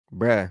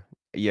Bruh,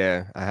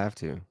 yeah, I have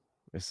to.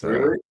 It's,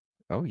 Really?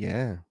 oh,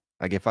 yeah.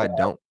 Like, if I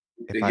don't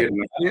if They I get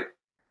mad?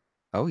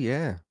 oh,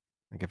 yeah.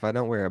 Like, if I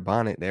don't wear a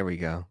bonnet, there we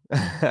go.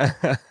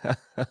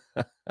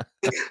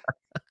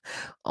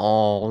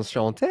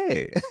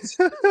 Enchanté.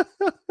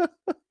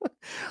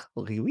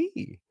 Oui,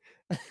 oui.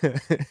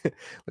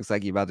 Looks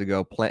like you're about to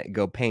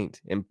go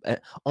paint in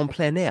en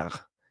plein air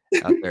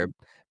out there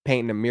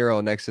painting a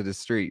mural next to the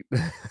street.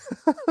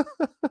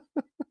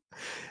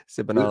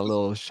 Sipping on This a is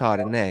little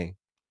Chardonnay.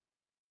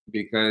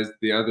 because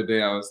the other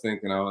day I was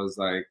thinking, I was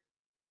like,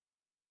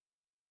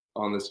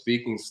 on the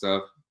speaking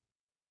stuff,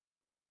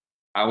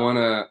 I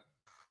wanna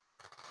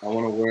I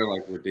wanna wear,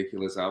 like,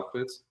 ridiculous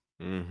outfits,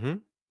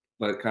 Mhm.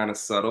 but kinda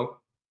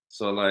subtle.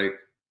 So, like,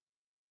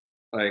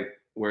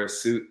 wear a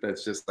suit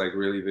that's just, like,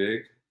 really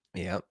big,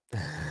 Yep.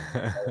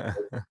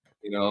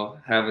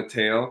 have a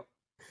tail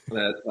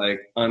that, like,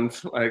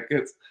 like,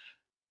 it's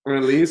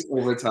released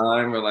over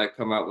time or, like,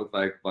 come out with,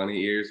 like,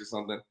 bunny ears or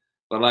something.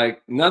 But,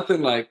 like,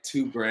 nothing, like,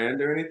 too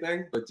grand or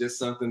anything, but just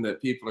something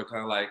that people are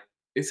kinda like,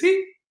 "Is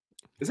he?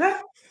 Is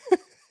that?"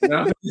 You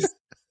know? Just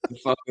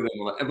fuck with them,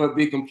 like but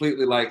be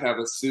completely like, have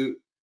a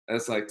suit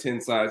that's, like,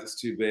 10 sizes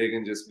too big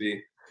and just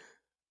be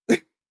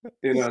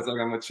it's like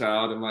I'm a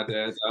child in my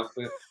dad's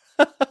outfit.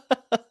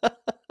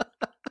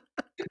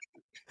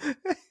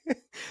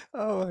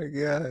 Oh my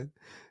god.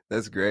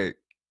 That's great.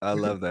 I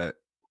love that.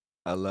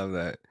 I love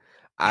that.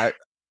 I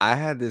I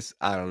had this,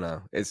 I don't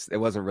know, it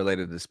wasn't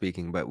related to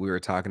speaking, but we were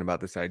talking about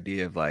this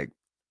idea of, like,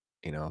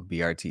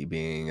 BRT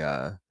being,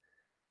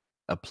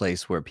 a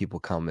place where people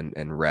come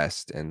and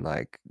rest and,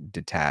 like,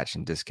 detach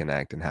and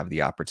disconnect and have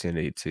the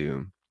opportunity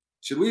to.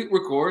 Should we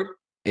record? Should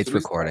It's we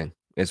start? recording.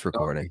 It's Okay,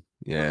 recording. okay,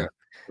 Yeah.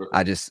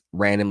 I perfect. just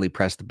randomly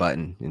pressed the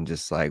button and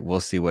just like, we'll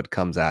see what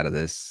comes out of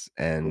this,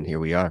 and Cool, here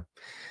we are.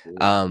 cool.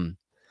 Um,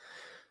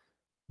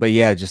 but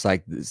yeah, just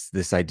like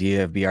this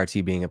idea of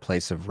BRT being a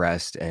place of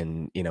rest,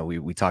 and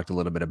we talked a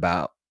little bit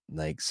about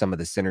like some of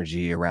the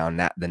synergy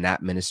around the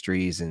nap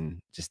ministries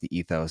and just the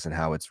ethos and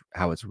how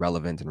it's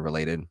relevant and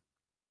related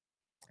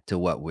to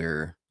what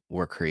we're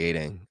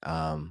creating.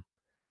 And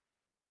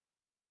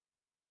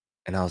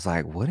I was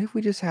like, what if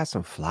we just had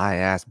some fly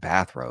ass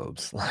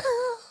bathrobes?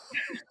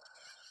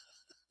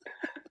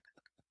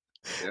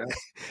 Yeah,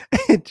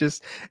 It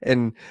just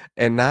and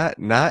not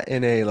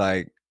in a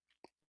like,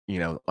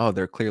 oh,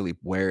 they're clearly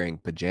wearing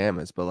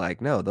pajamas, but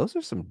like, no, those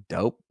are some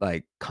dope,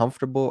 like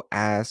comfortable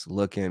ass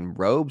looking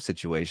robe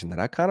situation that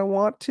I kind of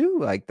want too.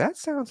 Like, that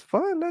sounds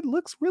fun. That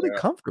looks really yeah,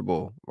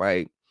 comfortable,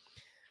 right?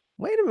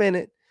 Wait a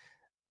minute.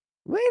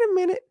 Wait a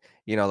minute.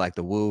 Like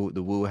the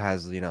Woo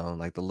has,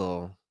 like the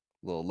little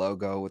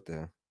logo with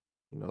the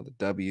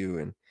W,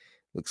 and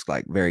looks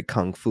like very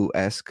kung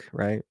fu-esque,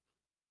 right?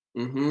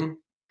 mhm,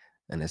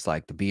 And it's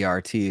like the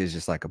BRT is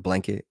just like a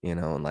blanket,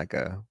 and like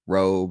a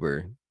robe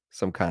or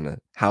some kind of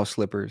house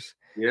slippers,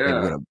 maybe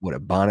yeah. with a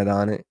bonnet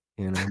on it.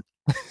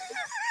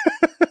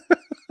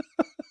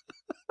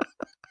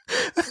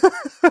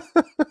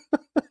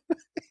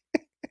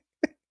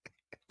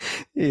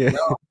 Yeah.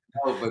 No,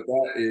 no, but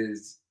that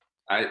is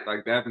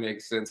that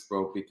makes sense,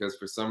 bro, because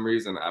for some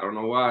reason, I don't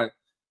know why,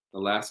 the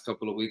last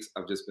couple of weeks,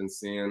 I've just been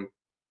seeing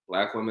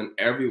Black women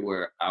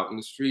everywhere out in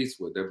the streets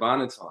with their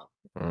bonnets on,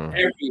 Mm,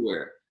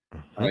 everywhere.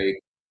 mhm. Like,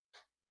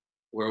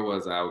 where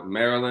was I?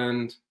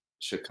 Maryland,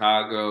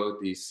 Chicago,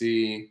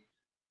 DC.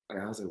 And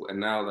I was like, and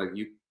now like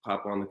you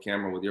pop on the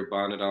camera with your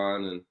bonnet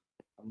on, and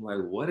I'm like,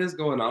 what is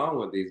going on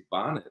with these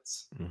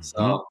bonnets? Mhm.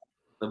 So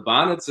the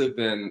bonnets have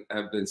been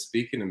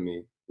speaking to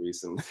me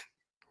recently.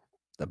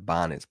 The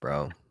bonnets,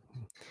 bro.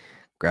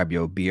 Grab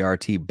your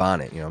BRT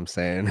bonnet, you know what I'm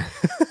saying?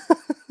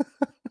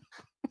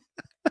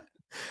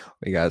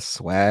 We got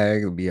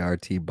swag,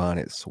 BRT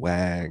bonnet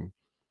swag.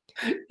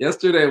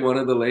 Yesterday, one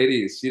of the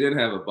ladies, she didn't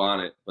have a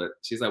bonnet, but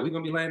she's like, "We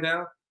gonna be laying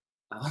down?"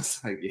 I was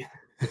like, "Yeah."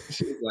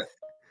 She was like,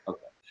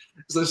 "Okay."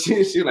 So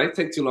she like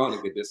take too long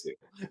to get this here.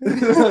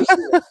 She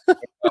was like,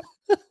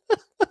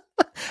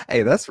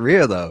 Hey, that's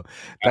real though.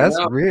 I That's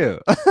know. real.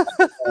 I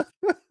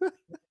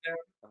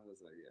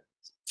was like,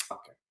 "Yeah,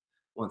 okay,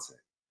 one sec."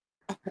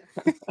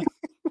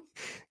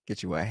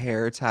 Get you a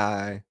hair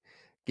tie,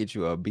 get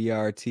you a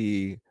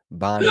BRT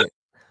bonnet,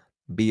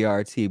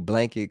 BRT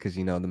blanket, because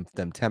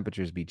them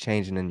temperatures be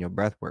changing in your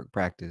breathwork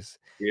practice.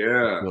 Get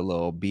Yeah, you a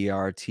little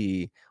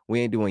BRT. We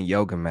ain't doing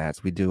yoga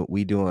mats. We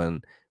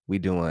doing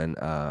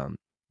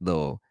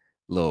little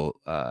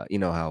you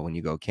know how when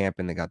you go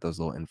camping they got those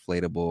little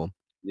inflatable,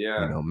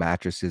 yeah.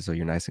 mattresses so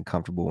you're nice and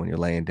comfortable when you're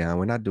laying down.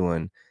 We're not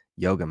doing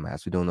yoga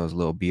mats. We're doing those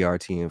little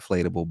BRT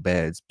inflatable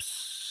beds.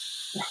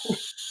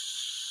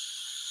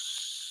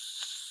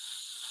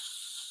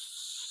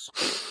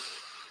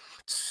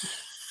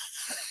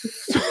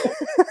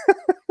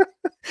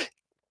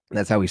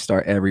 That's how we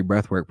start every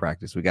breathwork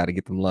practice. We got to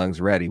get them lungs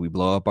ready. We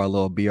blow up our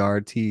little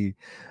BRT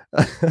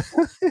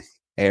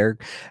air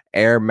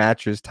air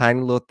mattress, tiny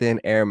little thin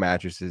air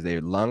mattresses.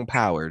 They're lung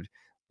powered.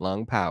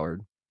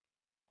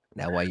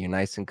 That way you're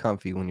nice and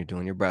comfy when you're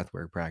doing your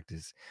breathwork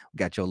practice. We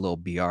got your little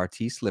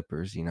BRT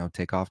slippers,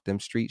 take off them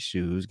street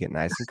shoes, get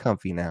nice and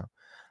comfy now.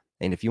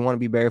 And if you want to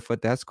be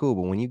barefoot, that's cool.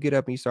 But when you get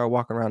up and you start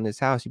walking around this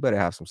house, you better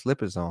have some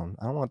slippers on.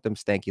 I don't want them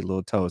stanky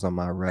little toes on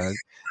my rug.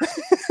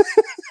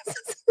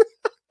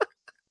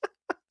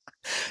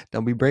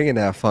 Don't be bringing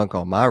that funk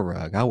on my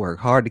rug. I work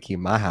hard to keep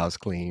my house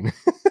clean.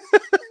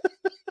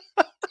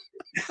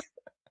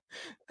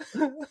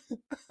 I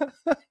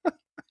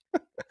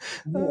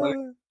like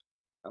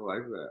I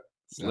like that.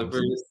 I'm s-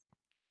 Slippers,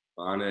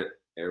 bonnet,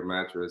 air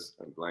mattress,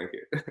 and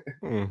blanket.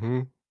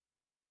 mhm.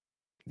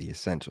 The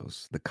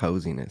essentials, the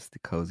coziness, the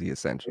cozy Maybe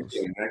essentials.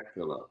 a neck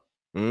pillow.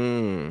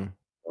 Mm.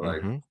 I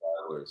like Mhm.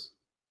 travelers.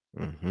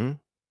 Mhm.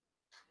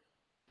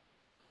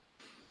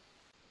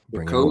 The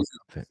Bringing more cozy,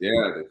 comfort.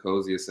 yeah, the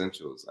cozy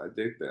essentials. I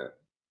dig that.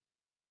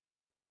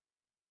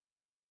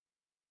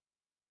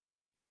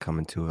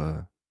 Coming to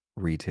a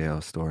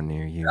retail store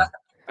near you.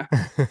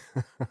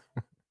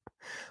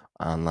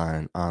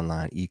 Online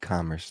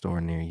e-commerce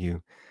store near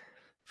you.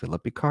 Fill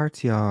up your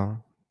carts,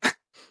 y'all.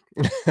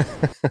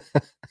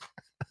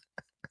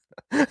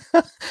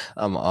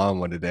 I'm on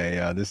one today,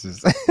 y'all. This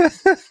is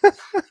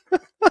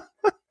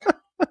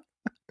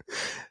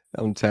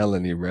I'm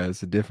telling you, bro,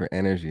 it's a different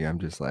energy. I'm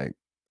just like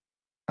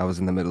I was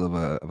in the middle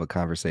of a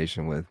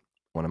conversation with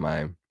one of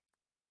my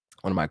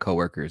one of my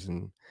coworkers,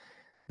 and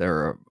they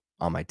were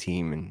on my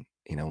team, and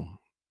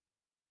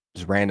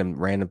just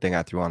random thing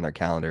I threw on their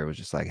calendar. It was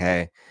just like,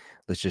 hey,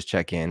 let's just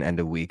check in end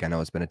of week. I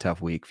know it's been a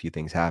tough week, a few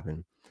things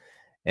happen.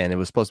 And it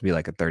was supposed to be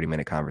like a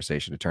 30-minute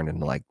conversation. It turned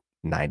into like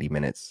 90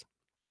 minutes.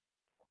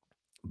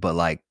 But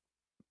like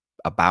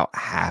about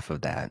half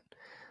of that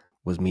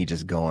was me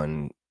just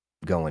going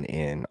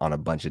in on a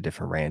bunch of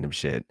different random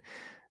shit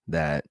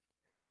that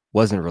it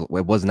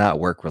was not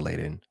work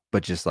related,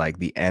 but just like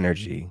the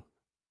energy,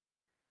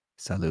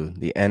 salud,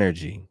 the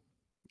energy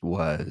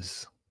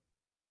was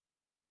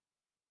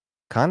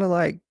kind of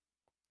like,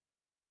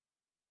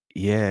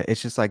 yeah,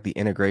 it's just like the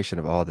integration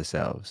of all the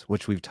selves,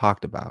 which we've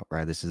talked about,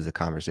 right? This is a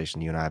conversation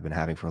you and I have been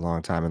having for a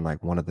long time. And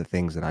like one of the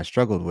things that I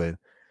struggled with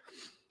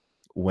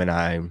when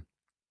I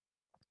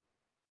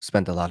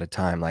spent a lot of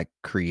time like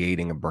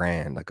creating a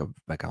brand, like a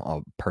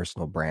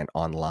personal brand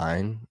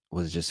online,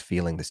 was just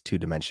feeling this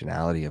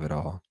two-dimensionality of it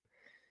all.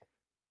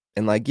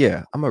 And like,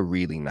 yeah, I'm a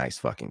really nice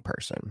fucking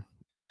person.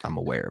 I'm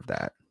aware of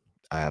that.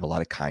 I have a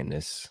lot of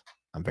kindness.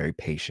 I'm very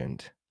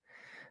patient.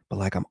 But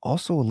like I'm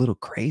also a little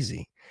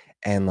crazy.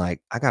 And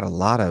like I got a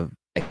lot of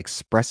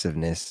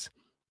expressiveness,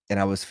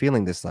 and I was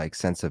feeling this like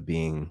sense of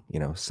being,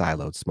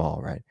 siloed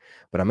small, right?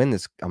 But I'm in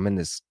this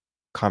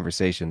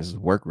conversation. This is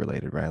work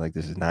related, right? Like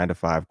this is 9 to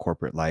 5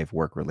 corporate life,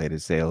 work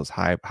related sales,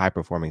 high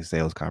performing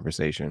sales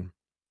conversation.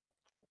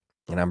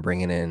 And I'm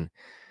bringing in,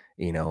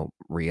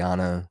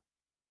 Rihanna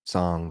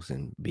songs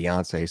and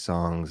Beyonce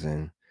songs,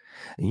 and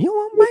you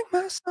won't break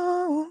my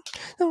soul.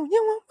 No,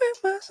 you won't break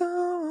my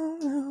soul.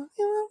 No,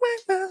 you won't break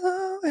my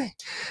soul. Hey,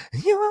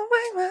 you won't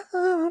break my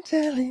soul.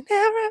 Telling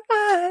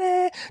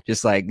everybody.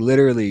 Just like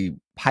literally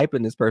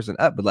piping this person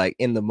up, but like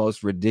in the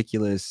most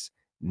ridiculous,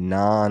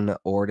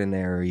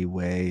 non-ordinary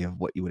way of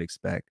what you would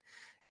expect.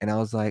 And I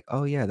was like,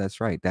 oh yeah,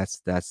 that's right.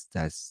 That's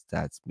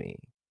me.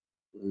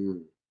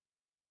 Mm,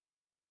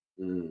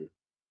 mm,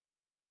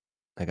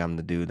 Like I'm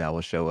the dude that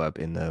will show up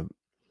in the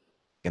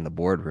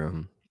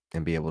boardroom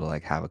and be able to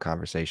like have a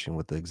conversation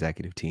with the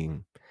executive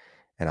team,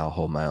 and I'll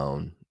hold my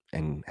own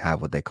and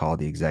have what they call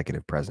the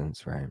executive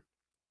presence, right?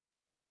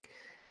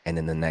 And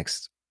in the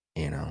next,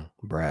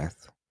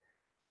 breath,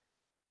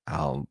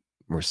 I'll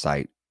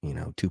recite,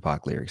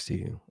 Tupac lyrics to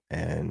you.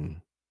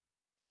 And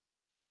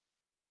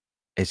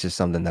it's just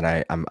something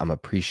that I'm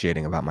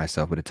appreciating about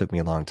myself, but it took me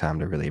a long time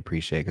to really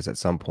appreciate, because at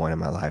some point in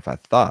my life I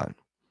thought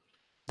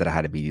that I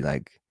had to be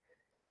like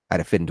I had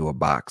to fit into a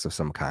box of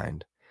some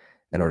kind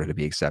in order mm. to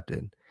be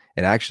accepted.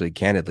 And actually,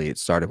 candidly, it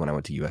started when I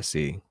went to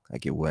USC.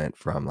 Like it went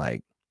from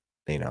like,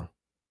 you know,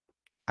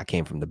 I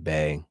came from the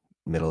Bay,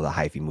 middle of the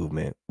hyphy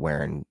movement,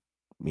 wearing,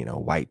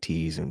 white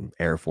tees and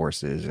Air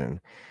Forces,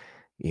 and,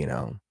 you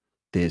know,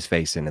 Diz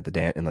facing at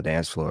in the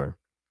dance floor,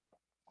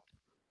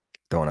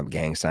 throwing up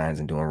gang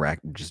signs and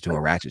just doing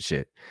ratchet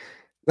shit.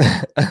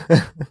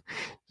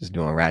 Just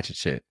doing ratchet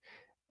shit.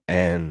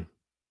 And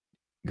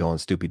going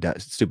stupid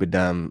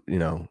dumb,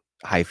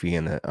 hyphy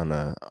in the on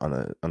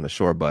the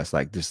shore bus.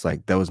 Like just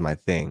like that was my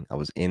thing. I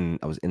was in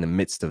the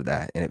midst of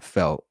that, and it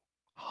felt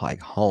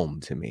like home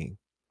to me,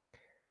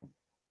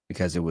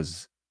 because it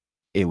was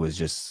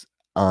just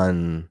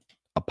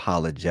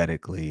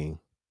unapologetically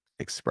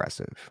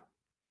expressive.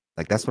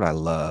 Like that's what I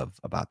love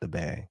about the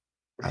Bay.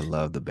 I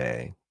love the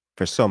Bay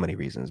for so many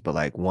reasons, but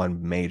like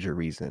one major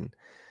reason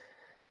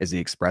is the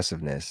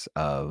expressiveness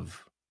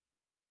of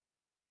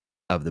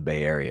the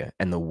Bay Area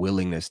and the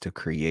willingness to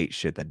create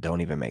shit that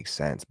don't even make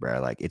sense,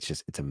 bro. Like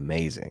it's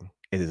amazing.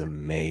 It is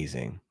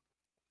amazing.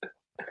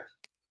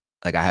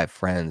 Like I had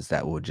friends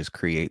that would just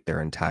create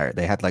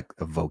they had like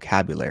a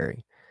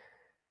vocabulary.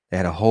 They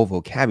had a whole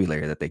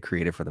vocabulary that they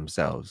created for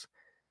themselves.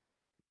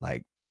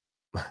 Like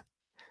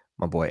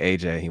my boy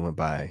AJ, he went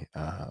by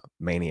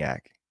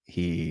Maniac.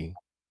 He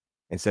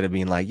Instead of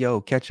being like,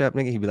 "Yo, ketchup,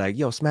 nigga," he'd be like,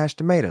 "Yo, smashed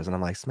tomatoes." And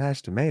I'm like,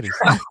 "Smashed tomatoes?"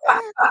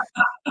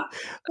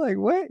 Like,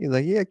 "What?" He's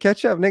like, "Yeah,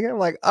 ketchup, nigga." I'm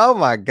like, "Oh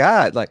my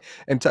God." Like,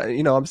 and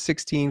I'm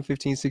 16,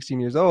 15, 16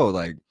 years old.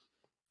 Like,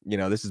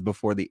 this is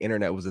before the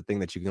internet was a thing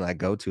that you can like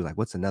go to. Like,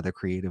 what's another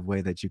creative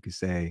way that you could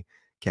say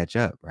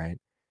ketchup, right?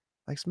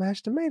 Like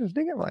smashed tomatoes,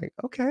 nigga. I'm like,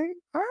 okay,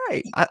 all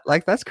right.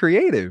 Like that's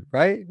creative,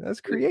 right? That's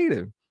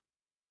creative.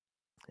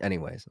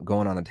 Anyways, I'm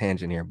going on a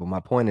tangent here, but my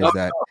point No, is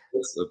that,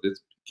 no,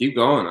 keep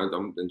going.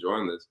 I'm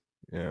enjoying this.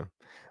 yeah,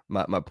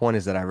 my point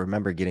is that I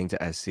remember getting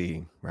to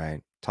SC,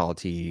 right? Tall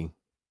tee.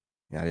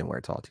 Yeah, I didn't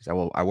wear tall tees.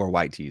 I wore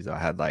white tees. I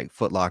had like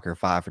Foot Locker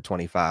 5 for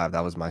 25.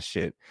 That was my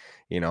shit.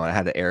 And I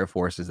had the Air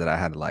Forces that I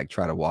had to like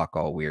try to walk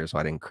all weird, so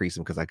I didn't crease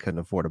them because I couldn't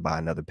afford to buy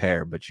another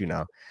pair. But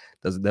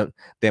those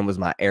them was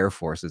my Air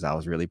Forces. I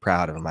was really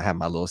proud of them. I had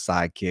my little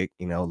sidekick,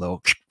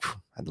 little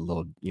I had the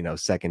little,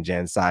 second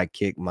gen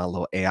sidekick, my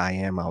little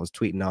AIM. I was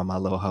tweeting on my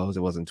little hoes.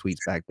 It wasn't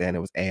tweets back then.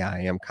 It was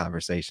AIM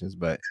conversations.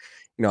 But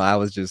I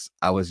was just,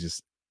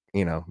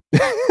 you know.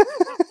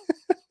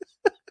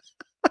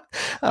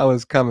 I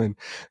was coming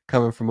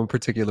from a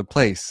particular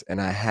place,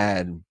 and I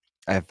had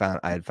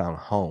found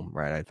home,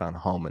 right? I had found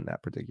home in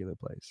that particular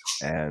place.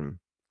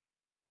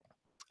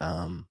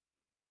 Um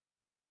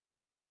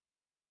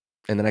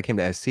and then I came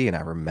to SC, and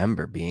I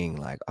remember being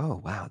like,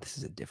 "Oh, wow, this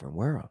is a different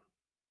world.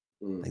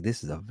 Mm. Like,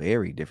 this is a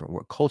very different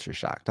world." Culture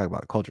shock. Talk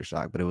about a culture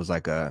shock, but it was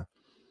like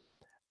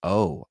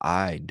 "Oh,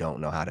 I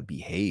don't know how to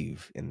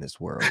behave in this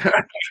world."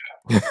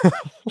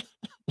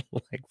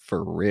 Like,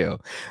 for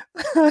real.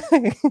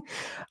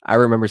 I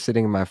remember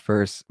sitting in my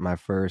first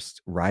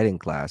writing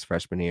class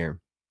freshman year,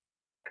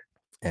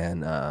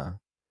 and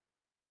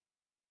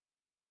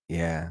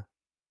yeah,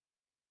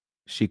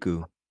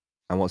 Shiku.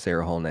 I won't say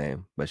her whole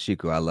name, but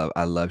Shiku,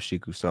 I love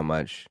Shiku so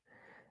much.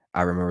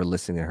 I remember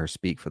listening to her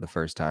speak for the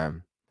first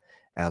time.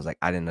 And I was like,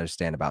 I didn't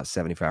understand about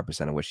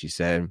 75% of what she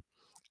said.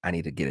 I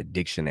need to get a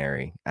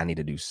dictionary. I need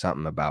to do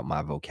something about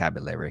my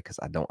vocabulary because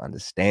I don't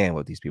understand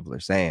what these people are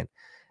saying.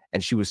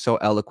 And she was so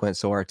eloquent,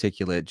 so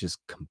articulate, just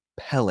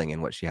compelling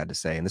in what she had to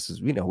say. And this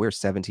is, we're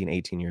 17,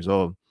 18 years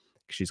old.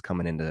 She's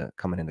coming into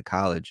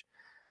college.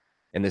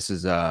 And this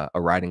is a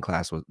writing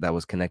class that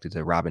was connected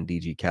to Robin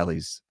D.G.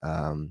 Kelly's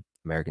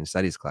American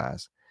Studies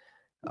class.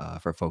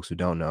 For folks who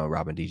don't know,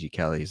 Robin D.G.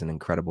 Kelly is an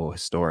incredible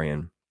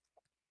historian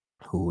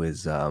who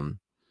is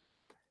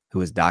who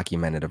has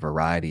documented a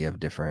variety of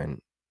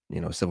different,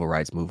 civil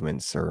rights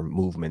movements or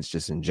movements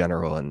just in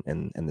general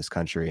in this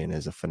country, and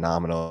is a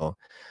phenomenal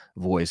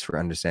voice for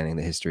understanding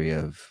the history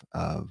of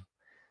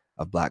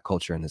Black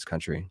culture in this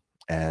country.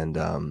 And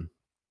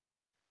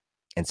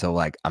so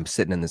like I'm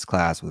sitting in this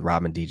class with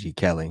Robin D.G.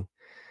 Kelly,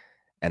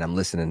 and I'm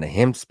listening to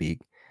him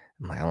speak.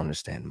 I'm like, I don't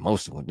understand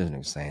most of what this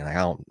nigga's saying. Like,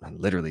 I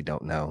literally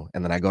don't know.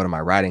 And then I go to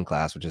my writing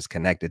class, which is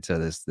connected to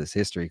this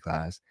history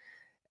class,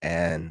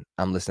 and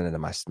I'm listening to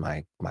my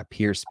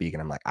peers speak,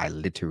 and I'm like, I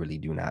literally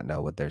do not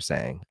know what they're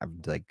saying.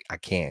 I'm like, I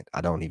can't.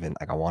 I don't even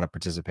like. I want to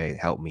participate.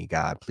 Help me,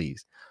 God,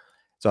 please.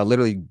 So I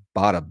literally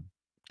bought a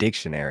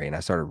dictionary, and I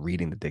started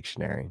reading the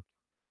dictionary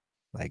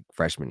like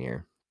freshman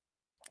year.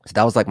 So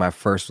that was like my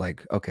first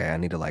like, okay, I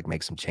need to like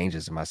make some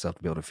changes in myself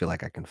to be able to feel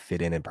like I can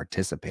fit in and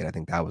participate. I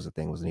think that was the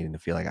thing, was needing to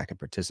feel like I could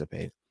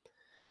participate.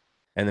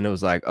 And then it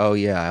was like, oh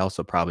yeah, I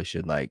also probably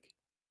should like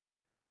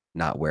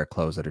not wear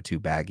clothes that are too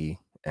baggy,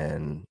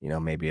 and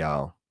maybe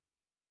I'll,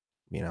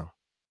 you know,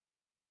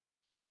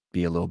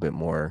 be a little bit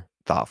more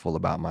thoughtful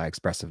about my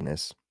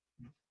expressiveness.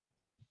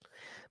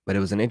 But it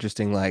was an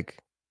interesting like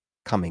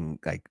coming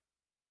like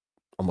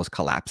almost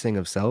collapsing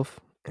of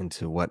self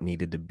into what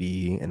needed to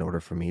be in order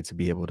for me to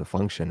be able to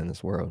function in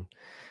this world,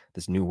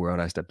 this new world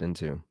I stepped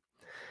into.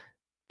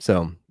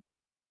 So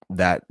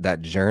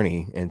that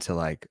journey into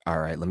like, all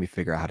right, let me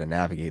figure out how to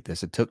navigate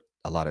this. It took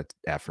a lot of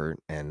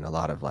effort and a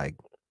lot of like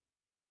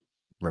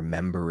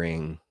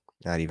remembering,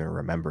 not even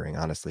remembering,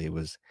 honestly. It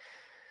was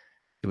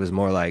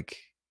more like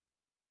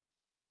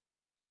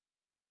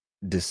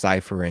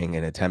deciphering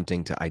and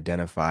attempting to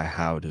identify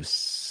how to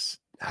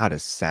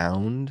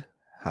sound,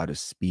 how to Mm,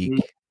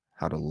 speak,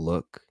 how to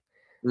look,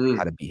 how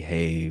mm, to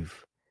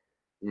behave.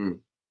 mm,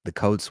 The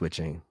code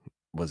switching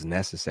was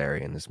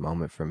necessary in this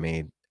moment for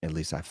me, at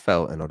least I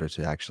felt, in order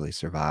to actually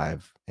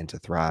survive and to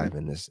mm. thrive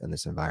in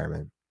this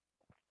environment.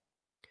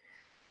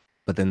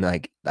 But then,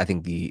 like, I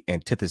think the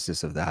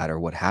antithesis of that, or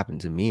what happened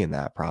to me in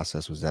that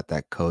process, was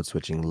that code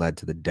switching led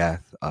to the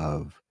death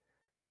of,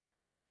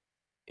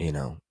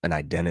 an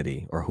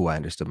identity or who I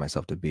understood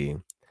myself to be.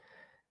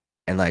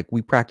 And like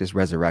we practice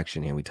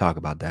resurrection and we talk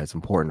about that. It's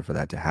important for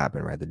that to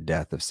happen, right? The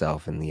death of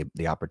self and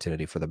the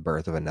opportunity for the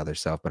birth of another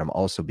self. But I'm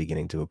also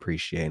beginning to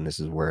appreciate, and this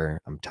is where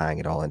I'm tying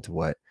it all into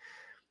what,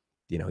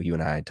 you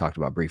and I talked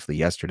about briefly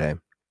yesterday.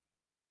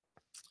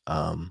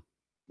 Um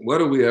What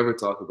do we ever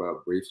talk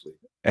about briefly?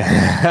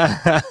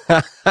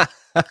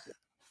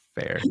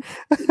 Fair.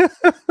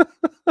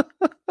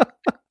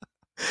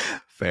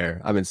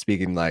 Fair. I've been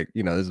speaking like,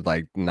 this is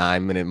like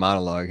 9-minute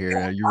monologue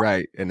here. You're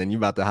right. And then you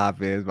about to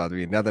hop in. It's about to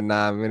be another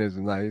 9 minutes.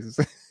 And like, there's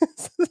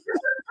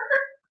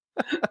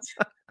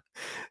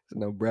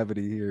no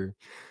brevity here.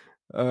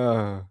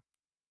 Uh,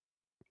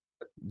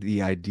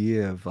 the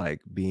idea of,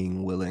 like,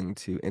 being willing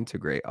to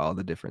integrate all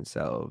the different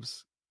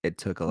selves, it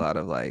took a lot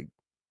of, like,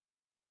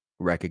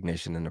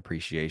 recognition and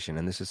appreciation,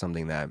 and this is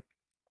something that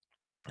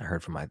I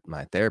heard from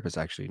my therapist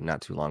actually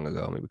not too long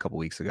ago, maybe a couple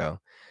weeks ago,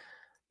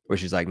 where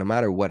she's like, "No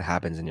matter what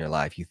happens in your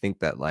life, you think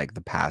that, like,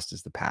 the past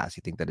is the past,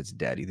 you think that it's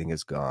dead, you think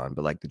it's gone,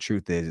 but, like, the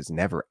truth is it's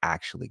never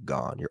actually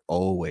gone. You're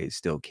always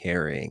still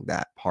carrying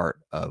that part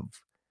of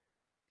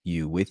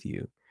you with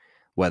you,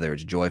 whether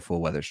it's joyful,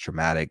 whether it's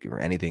traumatic, or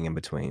anything in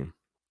between."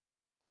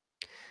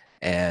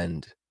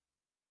 And,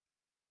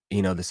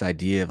 this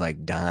idea of,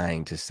 like,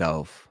 dying to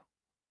self,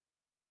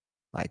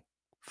 like,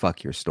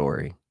 fuck your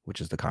story,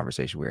 which is the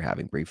conversation we were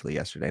having briefly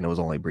yesterday, and it was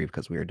only brief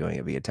because we were doing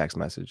it via text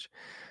message.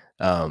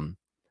 Um,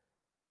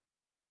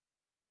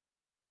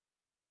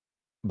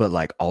 but,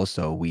 like,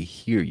 also we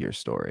hear your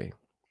story,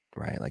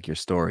 right? Like, your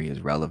story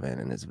is relevant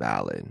and it's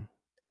valid,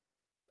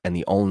 and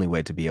the only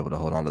way to be able to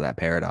hold on to that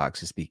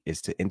paradox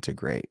is to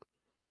integrate.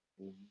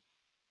 Mhm.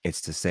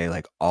 It's to say,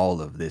 like,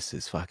 all of this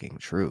is fucking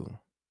true,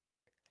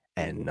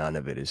 and Mhm. none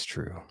of it is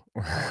true.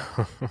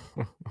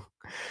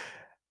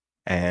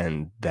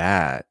 And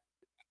that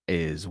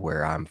is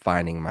where I'm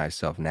finding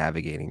myself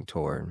navigating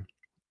toward,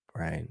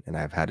 right? And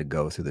I've had to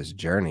go through this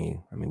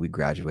journey. I mean, we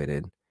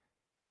graduated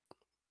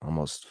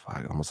almost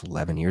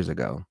 11 years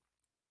ago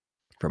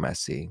from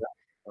SC.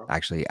 Yeah.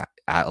 Actually,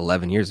 at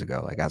 11 years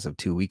ago, like as of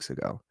 2 weeks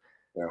ago.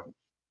 Yeah.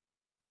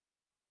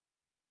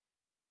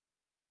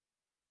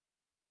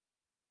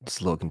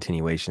 Just a little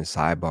continuation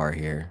sidebar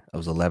here. It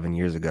was 11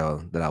 years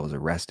ago that I was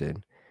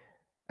arrested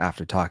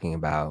after talking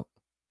about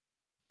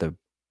the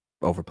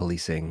over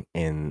policing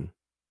in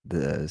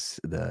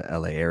the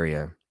LA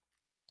area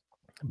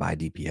by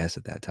DPS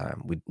at that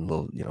time. We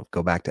little,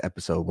 go back to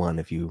episode 1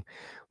 if you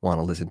want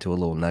to listen to a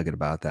little nugget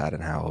about that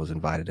and how I was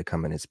invited to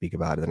come in and speak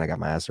about it. Then I got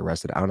my ass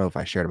arrested. I don't know if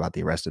I shared about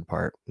the arrested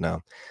part.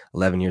 No.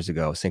 11 years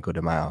ago, Cinco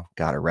de Mayo,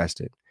 got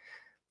arrested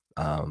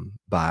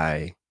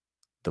by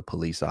the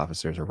police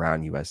officers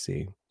around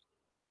USC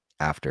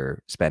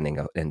after spending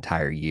an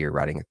entire year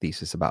writing a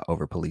thesis about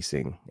over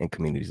policing in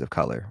communities of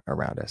color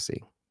around SC.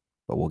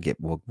 But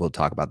we'll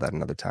talk about that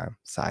another time.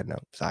 Side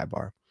note,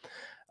 sidebar.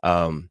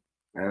 Um,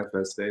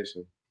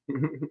 Manifestation.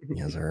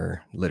 Yes,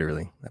 sir.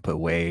 Literally, I put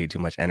way too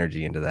much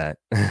energy into that.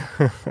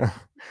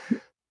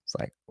 It's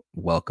like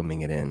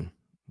welcoming it in.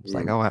 It's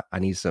like, Mm, oh, I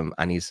need some.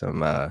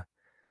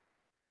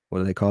 What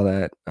do they call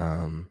that?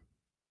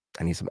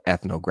 I need some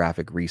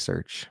ethnographic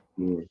research.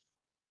 mm.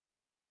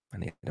 I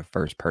need a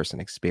first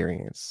person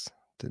experience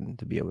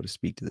to be able to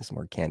speak to this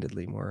more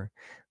candidly, more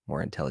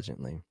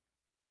intelligently.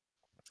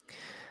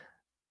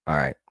 All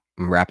right,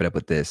 I'm wrap it up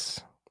with this.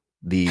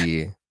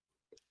 The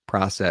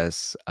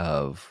process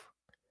of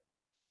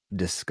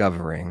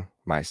discovering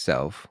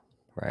myself,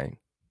 right?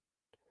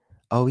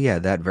 Oh yeah,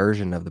 that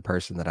version of the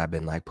person that I've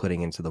been like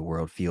putting into the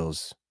world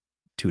feels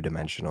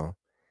two-dimensional.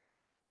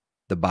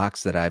 The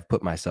box that I've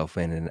put myself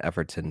in an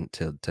effort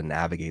to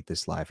navigate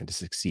this life and to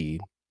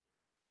succeed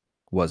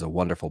was a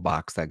wonderful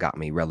box that got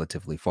me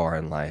relatively far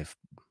in life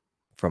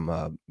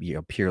from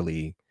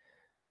purely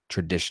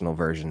traditional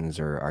versions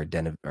or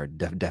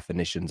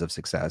definitions of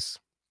success.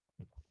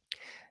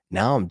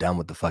 Now I'm done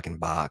with the fucking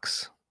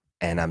box,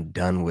 and I'm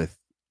done with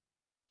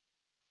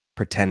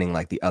pretending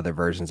like the other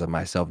versions of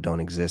myself don't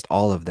exist.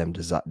 All of them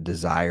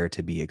desire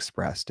to be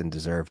expressed and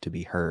deserve to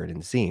be heard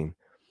and seen.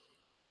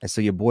 And so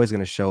your boy's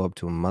gonna show up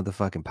to a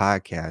motherfucking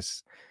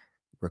podcast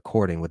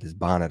recording with his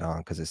bonnet on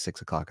because it's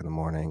 6 o'clock in the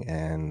morning,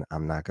 and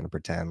I'm not gonna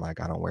pretend like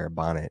I don't wear a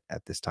bonnet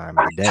at this time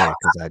of the day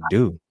because I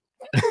do.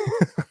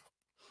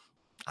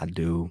 I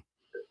do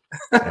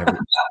every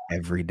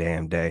every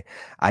damn day.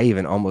 I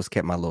even almost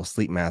kept my little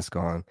sleep mask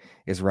on.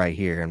 It's right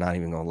here. I'm not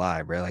even gonna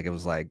lie, bro. Like it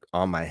was like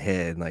on my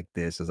head like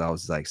this as I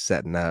was like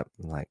setting up.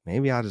 I'm like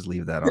maybe I'll just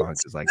leave that on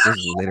because like this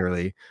is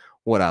literally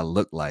what I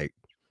look like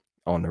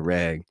on the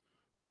reg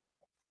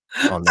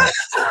on the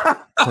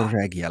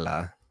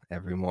regular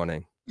every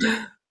morning.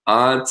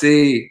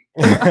 Auntie.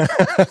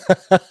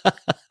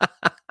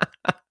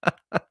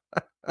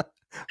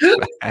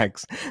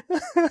 Facts.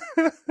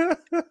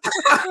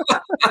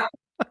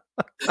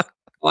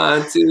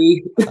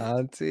 Auntie.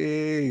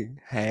 Auntie.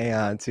 Hey,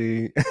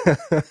 auntie.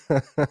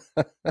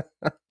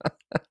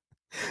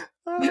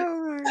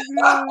 Oh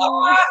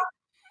my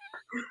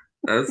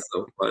That's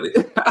so funny.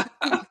 god.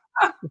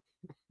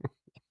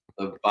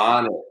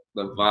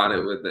 The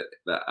bonnet with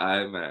the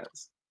eye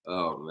mask.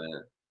 Oh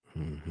man.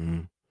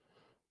 Mhm,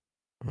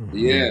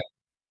 Yeah, mhm.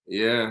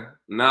 yeah.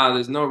 Nah,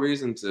 there's no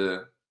reason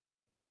to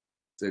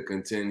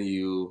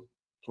continue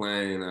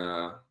playing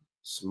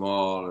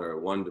small or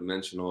one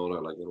dimensional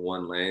or like in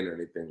one lane or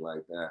anything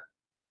like that.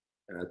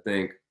 And I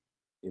think,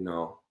 you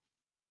know,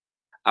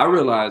 I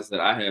realized that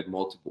I had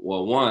multiple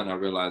well, one, I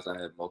realized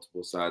I had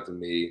multiple sides of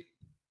me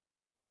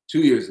 2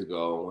 years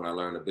ago when I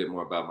learned a bit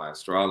more about my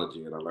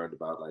astrology and I learned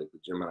about like the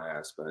Gemini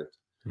aspect.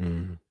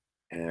 Mm,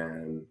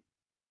 And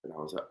I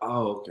was like,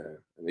 oh, okay.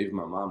 And even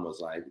my mom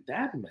was like,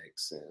 that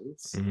makes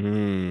sense.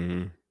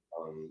 mm,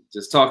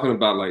 Just talking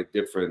about like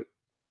different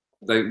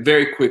like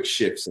very quick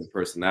shifts in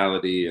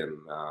personality and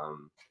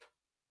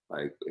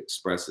like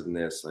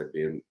expressiveness, like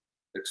being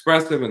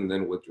expressive and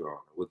then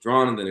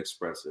withdrawn and then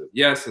expressive,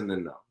 yes and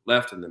then no,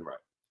 left and then right.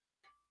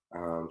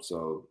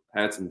 So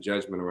had some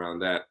judgment around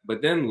that.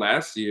 But then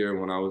last year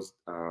when I was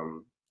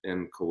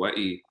in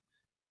Kauai,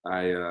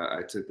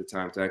 I took the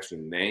time to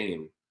actually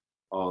name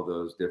all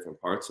those different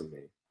parts of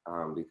me,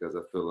 because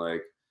I feel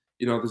like,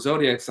 the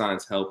zodiac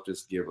signs help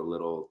just give a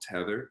little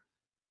tether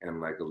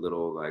and like a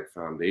little like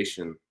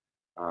foundation.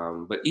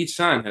 But each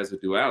sign has a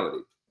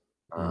duality.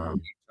 Mhm.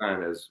 Each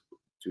sign has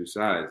two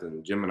sides,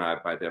 and Gemini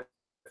by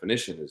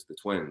definition is the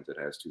twins. It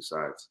has two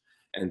sides.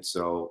 And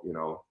so,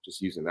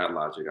 just using that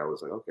logic, I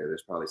was like, okay,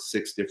 there's probably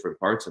six different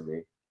parts of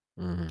me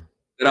Mhm.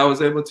 that I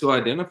was able to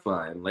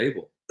identify and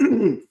label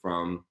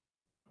from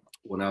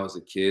when I was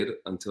a kid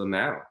until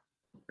now.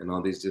 And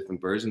all these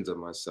different versions of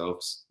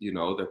myself,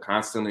 they're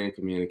constantly in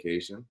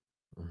communication.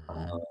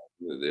 Uh,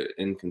 Mhm. they're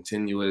in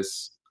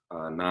continuous,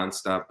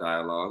 nonstop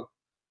dialogue.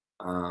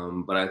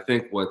 But I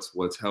think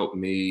what's helped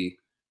me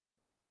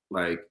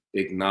like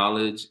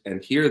acknowledge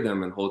and hear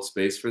them and hold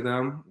space for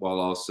them while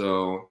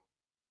also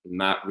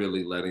not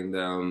really letting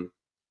them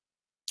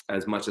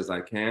as much as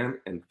I can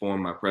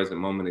inform my present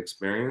moment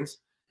experience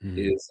Mhm.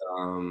 is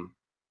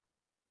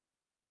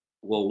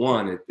well,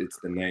 one, it's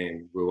the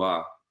name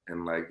Rua,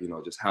 and like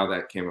just how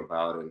that came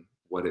about and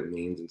what it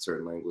means in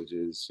certain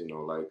languages.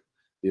 Like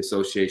the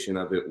association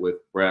of it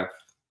with breath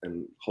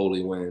and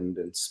holy wind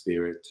and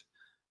spirit,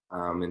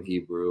 in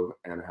Hebrew,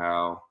 and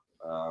how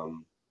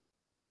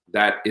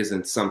that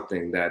isn't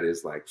something that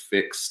is like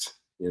fixed.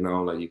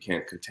 Like you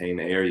can't contain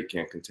air, you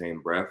can't contain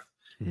breath.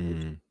 It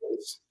just Mhm.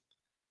 is.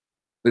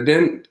 But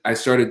then I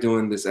started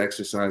doing this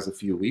exercise a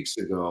few weeks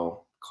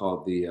ago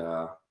called the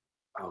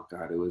oh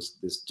god, it was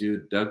this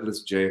dude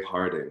Douglas J.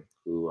 Harding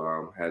who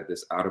had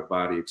this out of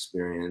body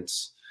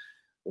experience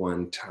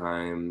one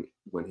time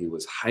when he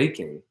was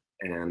hiking,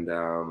 and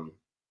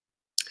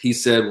he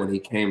said when he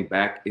came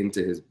back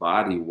into his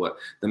body, what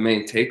the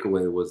main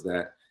takeaway was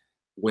that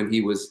when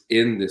he was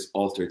in this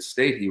altered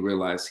state, he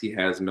realized he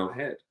has no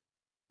head.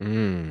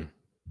 Mm.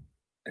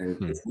 And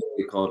Hmm. it's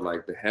literally called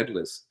like the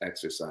headless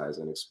exercise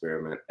and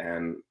experiment.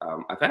 And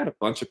I've had a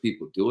bunch of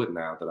people do it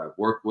now that I've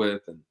worked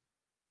with, and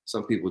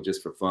some people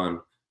just for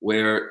fun,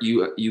 where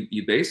you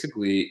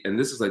basically, and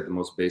this is like the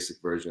most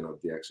basic version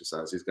of the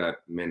exercise. He's got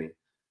many.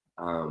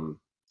 Um,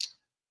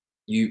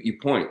 you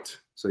point,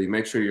 so you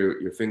make sure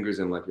your fingers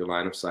in like your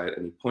line of sight,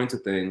 and you point to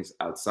things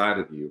outside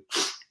of you,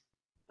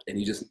 and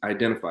you just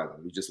identify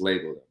them. You just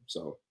label them.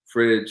 So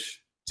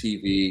fridge,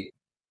 TV,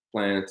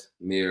 plant,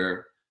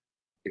 mirror,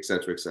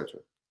 etc., etc.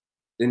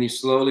 Then you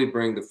slowly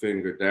bring the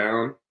finger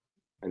down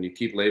and you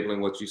keep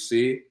labeling what you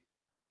see.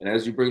 And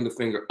as you bring the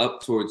finger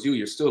up towards you,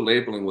 you're still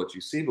labeling what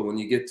you see. But when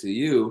you get to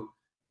you,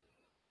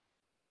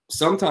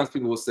 sometimes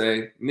people will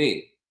say,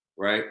 me,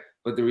 right?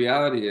 But the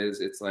reality is,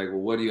 it's like, well,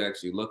 what are you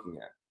actually looking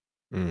at?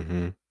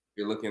 Mhm.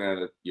 You're looking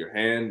at your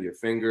hand, your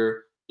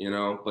finger,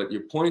 but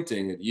you're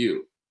pointing at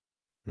you.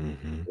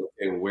 Mhm.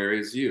 Okay, well, where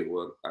is you?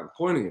 Well, I'm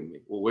pointing at me.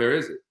 Well, where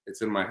is it?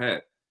 It's in my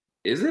head.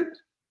 Is it?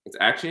 It's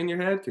actually in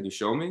your head? Can you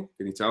show me?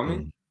 Can you tell me?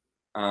 Mhm.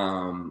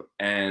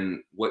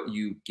 And what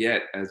you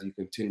get as you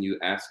continue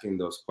asking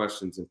those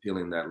questions and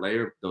peeling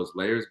those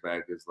layers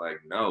back is like,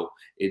 no,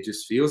 it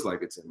just feels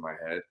like it's in my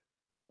head,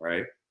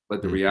 right?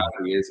 But the Mhm.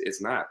 reality is,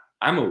 it's not.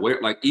 I'm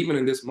aware, like even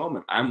in this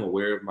moment, I'm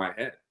aware of my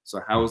head. So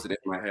how is it in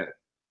my head?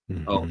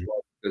 Oh, Mhm.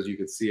 well, because you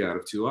can see out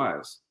of two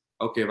eyes.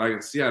 Okay, if I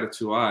can see out of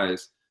two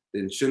eyes,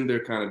 then shouldn't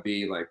there kind of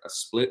be like a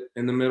split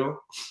in the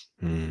middle,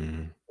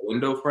 Mhm. a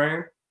window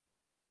frame?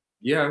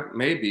 Yeah,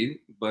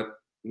 maybe,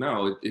 but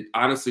no, it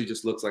honestly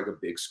just looks like a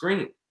big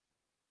screen.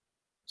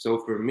 So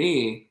for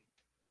me,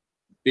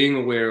 being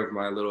aware of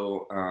my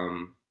little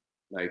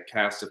like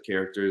cast of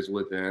characters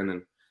within,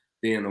 and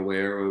being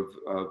aware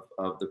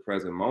of the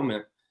present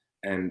moment,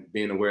 and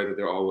being aware that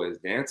they're always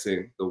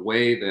dancing, the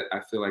way that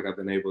I feel like I've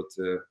been able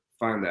to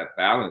find that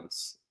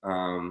balance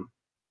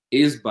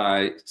is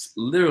by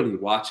literally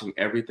watching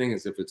everything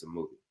as if it's a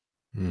movie,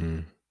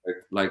 Mhm.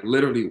 like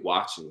literally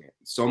watching it,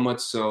 so much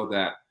so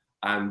that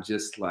I'm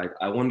just like,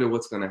 I wonder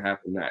what's going to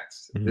happen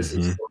next. This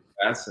is Mhm. so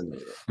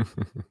fascinating.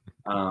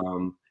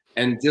 um,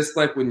 and just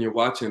like when you're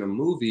watching a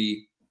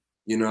movie,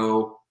 you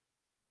know,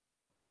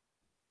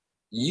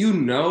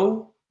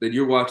 that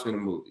you're watching a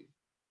movie,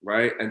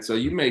 right? And so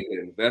you may get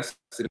invested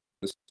in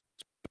the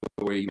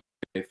story. You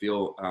may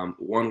feel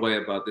one way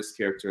about this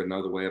character,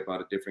 another way about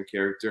a different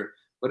character.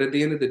 But at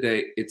the end of the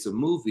day, it's a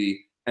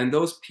movie, and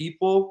those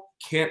people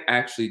can't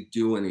actually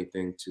do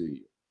anything to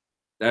you.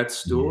 That Mhm.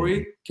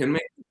 story can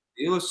make you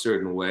feel a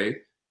certain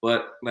way,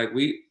 but like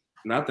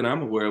not that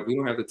I'm aware of, we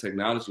don't have the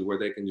technology where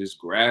they can just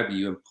grab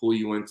you and pull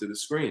you into the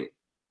screen,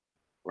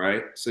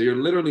 right? So you're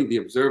literally the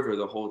observer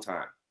the whole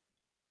time.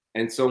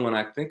 And so when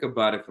I think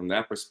about it from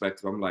that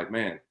perspective, I'm like,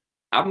 man,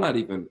 I'm not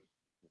even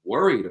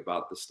worried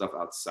about the stuff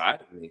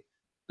outside of me.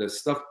 The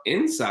stuff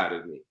inside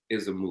of me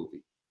is a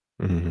movie.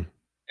 Mhm.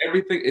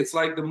 Everything, it's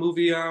like the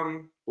movie,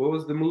 what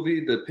was the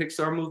movie? The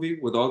Pixar movie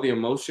with all the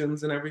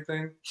emotions and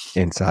everything?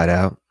 Inside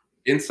Out.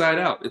 inside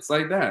out. It's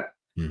like that.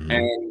 Mhm.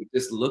 And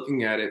just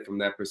looking at it from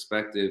that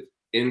perspective,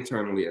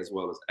 internally as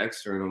well as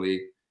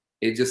externally,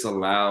 it just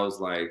allows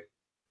like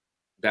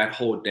that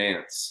whole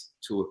dance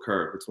to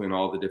occur between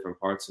all the different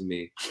parts of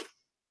me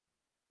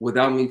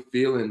without me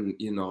feeling,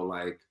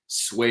 like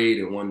swayed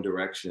in one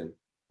direction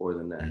or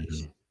the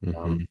next. Mhm.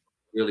 Um, Mhm.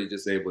 really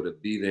just able to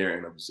be there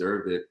and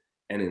observe it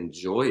and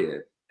enjoy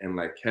it and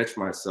like catch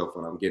myself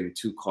when I'm getting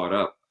too caught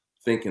up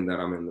thinking that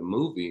I'm in the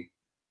movie.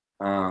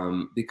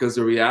 Because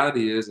the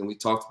reality is, and we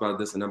talked about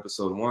this in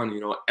episode one,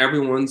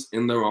 everyone's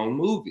in their own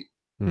movie.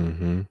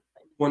 Mhm.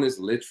 One is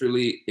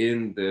literally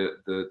in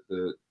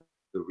the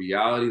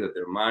reality that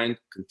their mind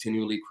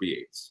continually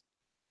creates,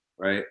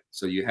 right?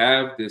 So you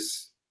have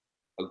this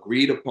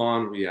agreed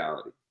upon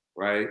reality,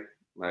 right?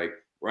 Like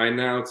right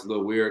now, it's a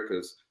little weird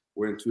because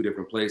we're in two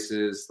different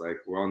places. Like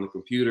we're on the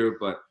computer,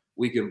 but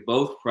we can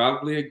both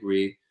probably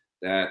agree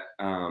that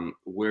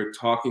we're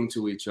talking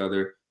to each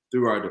other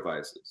through our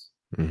devices,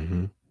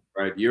 Mhm.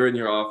 right? You're in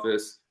your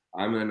office,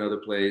 I'm in another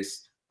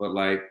place, but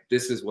like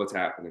this is what's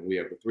happening. We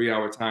have a 3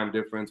 hour time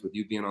difference with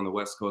you being on the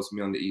West Coast,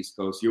 me on the East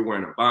Coast. You're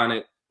wearing a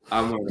bonnet,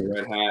 I'm wearing a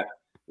red hat.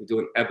 We're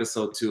doing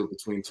episode 2 of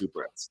Between Two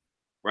Breaths,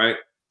 right?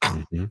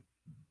 Mhm.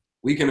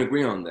 We can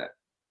agree on that.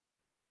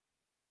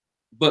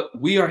 But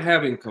we are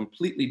having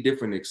completely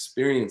different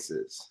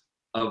experiences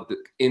of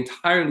the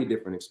entirely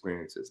different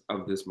experiences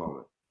of this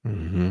moment.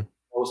 Mhm.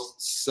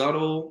 Most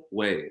subtle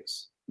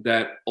ways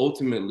that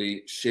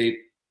ultimately shape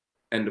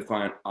and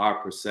define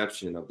our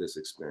perception of this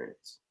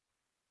experience.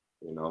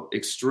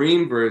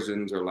 Extreme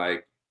versions are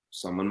like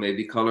someone may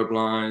be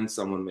colorblind,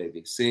 someone may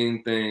be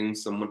seeing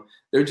things,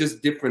 they're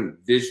just different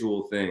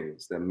visual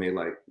things that may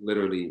like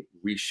literally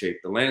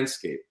reshape the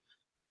landscape.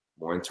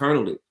 More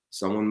internally,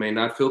 someone may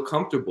not feel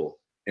comfortable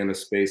in a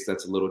space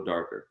that's a little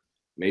darker.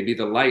 Maybe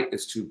the light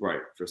is too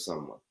bright for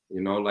someone,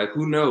 like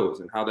who knows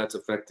and how that's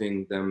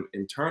affecting them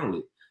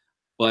internally.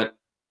 But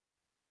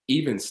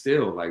even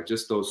still, like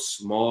just those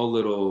small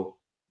little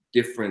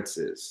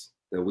differences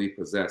that we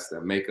possess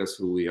that make us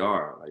who we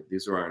are, like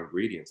these are our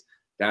ingredients.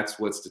 That's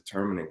what's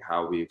determining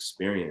how we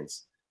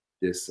experience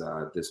this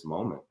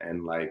moment.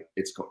 And like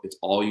it's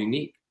all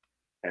unique.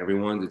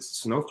 Everyone, it's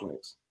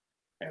snowflakes.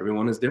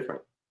 Everyone is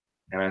different.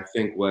 And I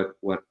think what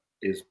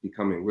is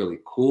becoming really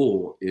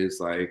cool is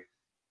like,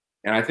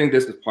 and I think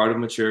this is part of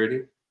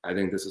maturity. I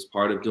think this is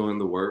part of doing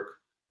the work.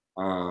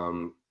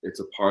 It's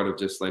a part of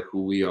just like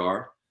who we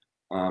are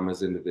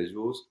as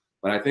individuals.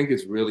 But I think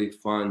it's really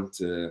fun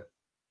to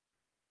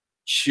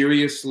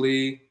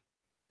curiously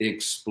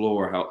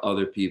explore how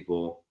other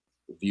people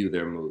view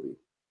their movie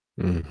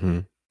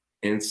Mhm.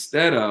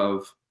 instead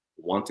of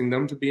wanting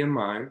them to be in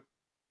mine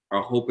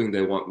or hoping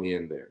they want me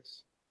in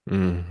theirs.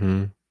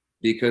 Mhm.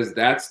 Because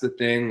that's the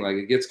thing, like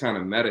it gets kind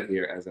of meta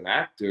here as an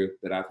actor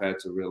that I've had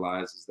to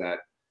realize is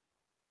that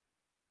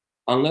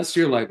unless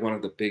you're like one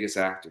of the biggest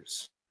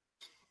actors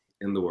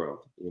in the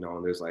world,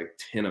 and there's like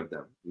 10 of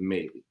them,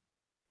 maybe.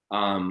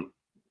 Um,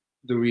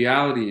 the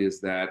reality is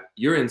that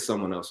you're in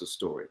someone else's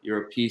story.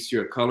 You're a piece,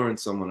 you're a color in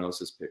someone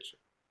else's picture.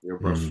 You're a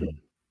brushstroke.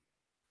 Mhm.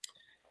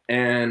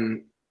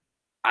 And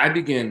I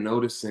began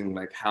noticing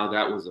like how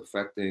that was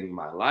affecting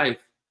my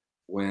life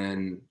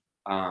when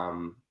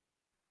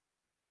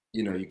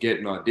you get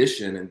an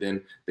audition and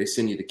then they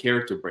send you the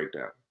character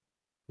breakdown.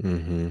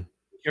 Mhm.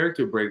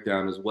 Character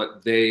breakdown is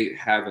what they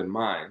have in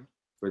mind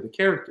for the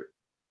character.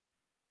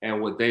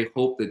 And what they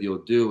hope that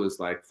you'll do is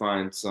like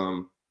find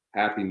some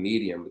happy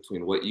medium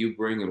between what you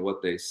bring and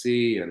what they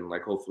see. And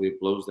like hopefully it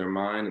blows their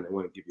mind and they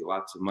want to give you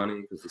lots of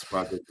money because this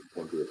project is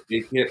going to be a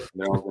big hit and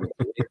they're all going to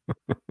believe.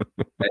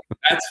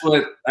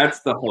 Like, that's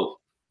the hope,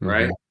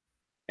 right? Mhm.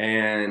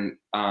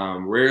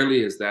 And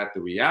rarely is that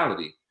the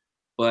reality.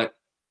 But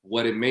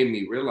what it made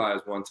me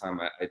realize one time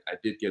I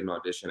did get an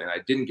audition and I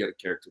didn't get a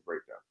character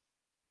breakdown.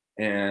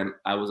 And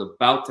I was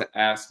about to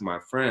ask my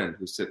friend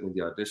who sent me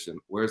the audition,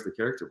 where's the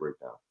character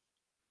breakdown?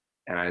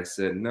 And I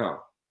said,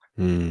 no,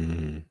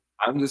 Mhm.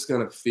 I'm just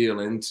going to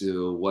feel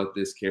into what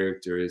this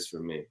character is for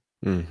me.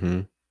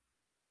 Mhm.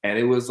 And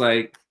it was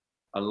like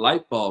a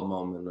light bulb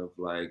moment of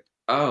like,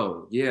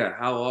 oh, yeah,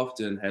 how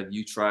often have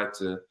you tried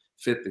to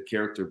fit the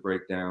character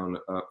breakdown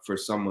for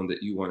someone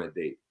that you want to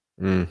date?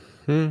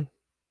 Mhm.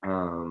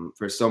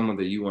 For someone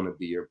that you want to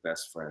be your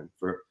best friend,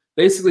 for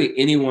basically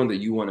anyone that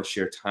you want to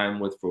share time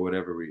with for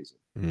whatever reason.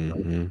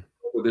 Mhm.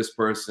 With this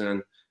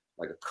person,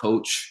 like a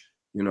coach,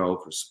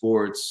 for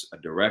sports, a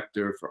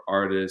director for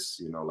artists,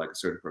 like a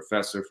certain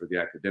professor for the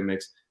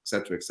academics, et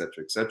cetera, et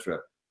cetera, et cetera.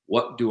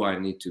 What do I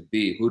need to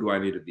be? Who do I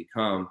need to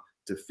become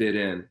to fit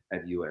in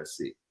at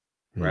USC?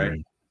 Right.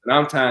 Mhm. And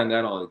I'm tying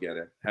that all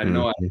together. Had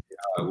no idea Mhm.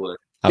 how I would.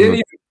 I'm Didn't a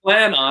even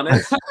plan on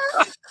it.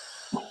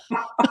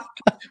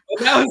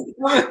 But now it's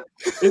coming.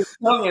 It's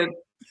coming.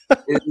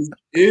 It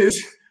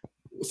is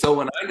so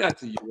when I got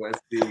to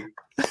USC,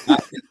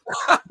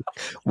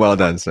 Well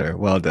done, sir.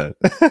 Well done.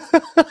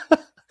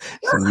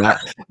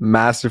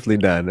 Masterfully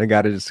done. I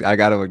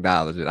gotta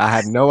acknowledge it. I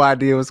had no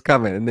idea it was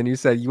coming. And then you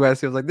said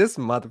USC. I was like, this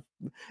mother,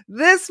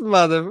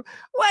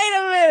 wait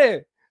a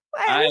minute.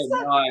 Wait, I had what's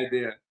up? no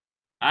idea.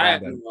 I Well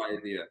had done. no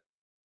idea.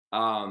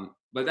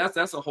 But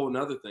that's a whole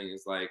nother thing.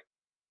 Is like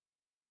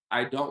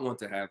I don't want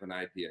to have an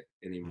idea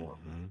anymore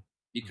Mhm.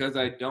 because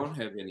I Mhm. don't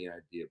have any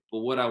idea. But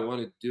what I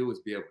want to do is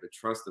be able to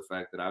trust the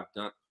fact that I've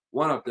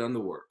done the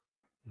work,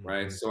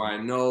 right? Mhm. So I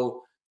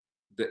know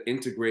the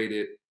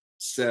integrated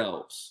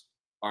selves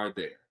are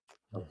there.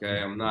 Okay,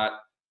 Mhm. I'm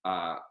not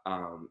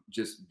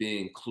just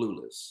being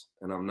clueless,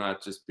 and I'm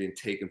not just being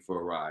taken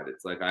for a ride.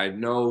 It's like I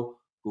know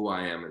who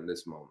I am in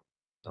this moment.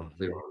 I'm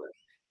clear Mhm. on that.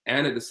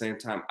 And at the same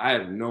time, I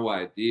have no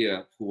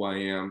idea who I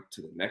am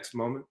to the next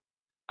moment.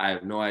 I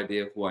have no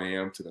idea who I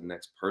am to the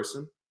next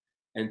person.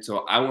 And so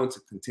I want to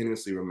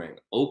continuously remain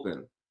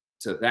open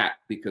to that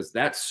because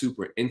that's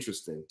super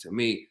interesting to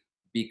me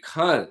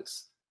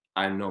because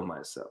I know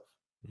myself.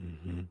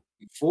 Mhm.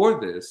 Before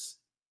this,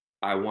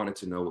 I wanted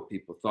to know what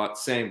people thought,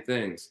 same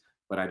things,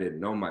 but I didn't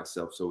know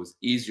myself. So it was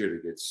easier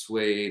to get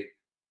swayed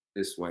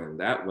this way and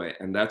that way.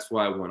 And that's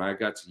why when I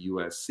got to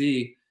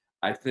USC,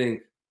 I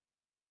think,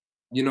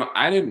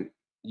 I didn't,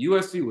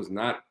 USC was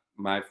not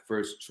my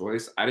first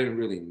choice. I didn't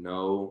really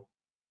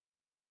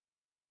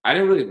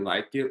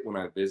like it when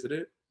I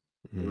visited.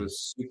 It Mhm. was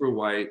super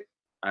white.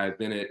 I've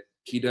been at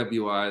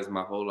PWIs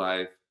my whole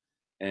life.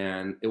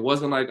 And it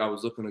wasn't like I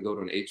was looking to go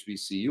to an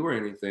HBCU or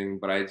anything,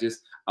 but I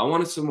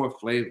wanted some more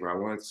flavor. I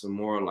wanted some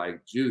more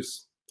like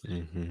juice.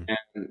 Mhm.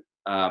 And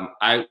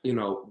I,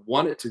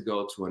 wanted to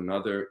go to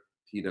another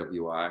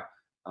PWI,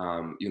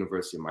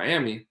 University of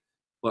Miami,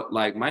 but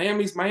like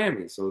Miami's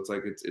Miami, so it's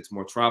like it's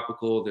more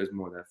tropical. There's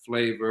more of that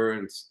flavor,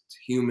 and it's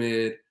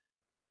humid.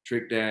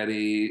 Trick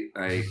Daddy,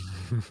 like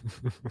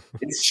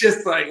it's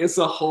just like it's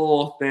a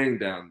whole thing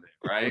down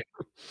there, right?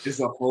 It's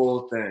a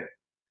whole thing.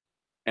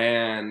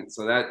 And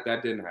so that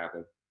didn't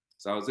happen.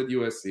 So I was at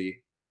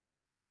USC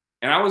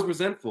and I was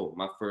resentful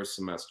my first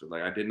semester.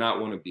 Like I did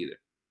not want to be there.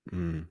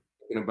 Mm.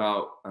 Thinking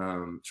about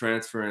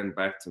transferring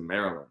back to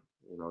Maryland,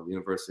 the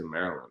University of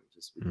Maryland,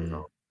 just because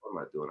Mm. what am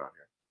I doing out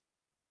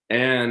here?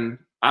 And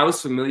I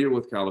was familiar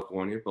with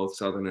California, both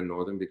Southern and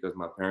Northern, because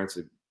my parents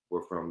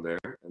were from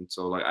there. And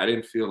so like I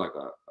didn't feel like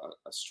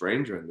a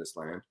stranger in this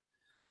land.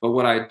 But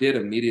what I did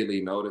immediately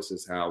notice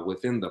is how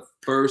within the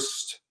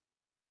first,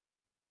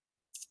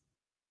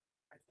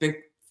 I think,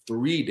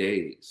 3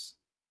 days,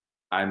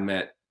 I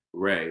met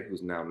Ray,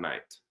 who's now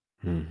Knight.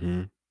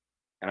 Mhm.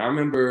 And I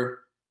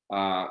remember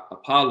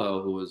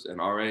Apollo, who was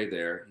an RA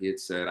there, he had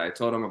said, I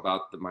told him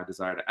about my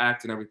desire to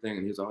act and everything.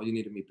 And he was like, oh, you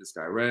need to meet this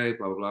guy, Ray,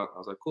 blah, blah, blah. I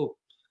was like, cool.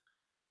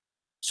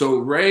 So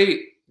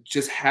Ray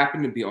just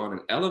happened to be on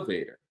an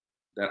elevator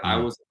that I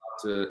Mm. was about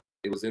to,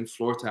 it was in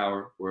Floor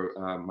Tower where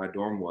my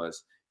dorm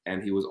was.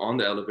 And he was on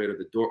the elevator,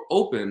 the door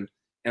opened.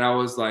 And I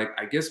was like,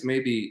 I guess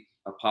maybe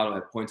Apollo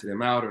had pointed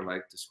him out or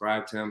like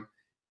described him.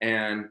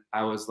 And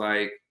I was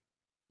like,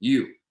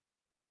 you're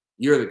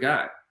the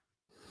guy,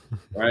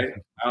 right?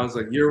 I was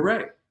like, you're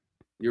Ray.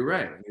 You're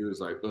right. And he was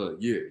like,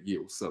 yeah, yeah,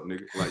 what's up,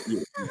 nigga? Like, yeah,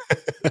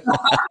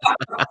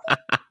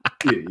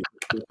 yeah,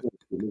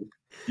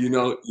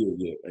 yeah, yeah,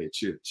 yeah, hey,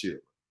 chill, chill,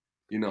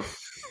 you know.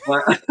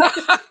 But,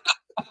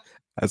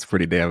 That's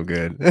pretty damn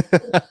good.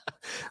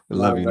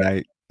 Love but, you,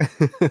 Knight.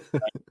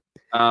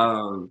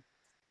 um,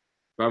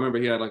 but I remember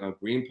he had like a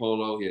green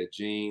polo, he had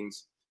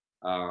jeans.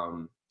 I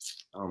don't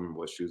remember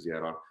what shoes he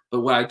had on.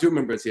 But what I do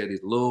remember is he had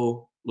these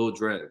little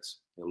dreads.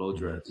 Little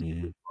dreads.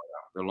 Mhm.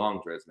 They're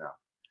long dreads now.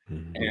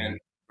 And Mhm.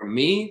 for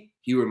me,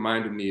 he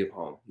reminded me of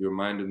home. He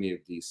reminded me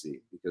of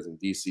DC because in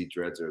DC,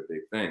 dreads are a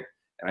big thing.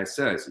 And I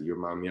said, you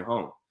remind me of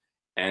home.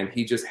 And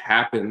he just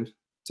happened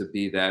to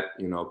be that,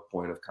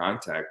 point of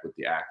contact with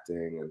the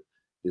acting and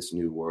this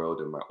new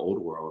world and my old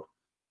world.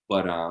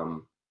 But, I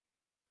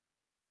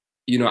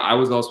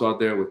was also out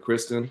there with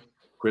Kristen.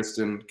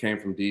 Kristen came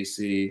from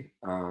DC,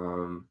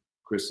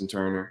 Kristen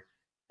Turner.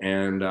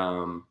 And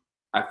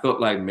I felt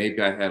like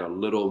maybe I had a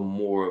little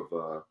more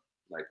of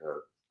like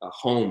a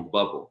home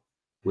bubble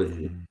with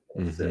me.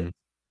 Mhm. Mhm.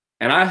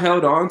 And I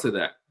held on to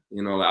that.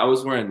 I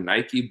was wearing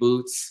Nike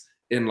boots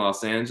in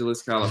Los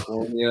Angeles,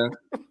 California.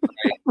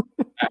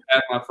 I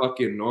had my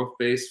fucking North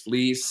Face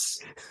fleece.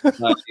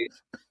 Like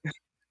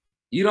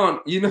you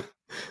don't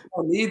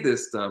need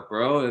this stuff,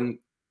 bro. And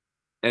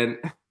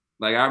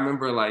like I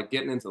remember like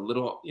getting into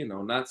little,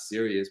 not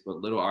serious, but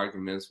little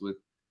arguments with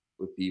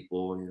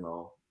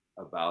people,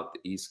 about the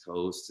East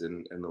Coast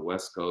and the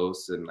West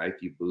Coast and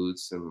Nike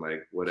boots and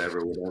like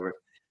whatever.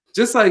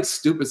 Just like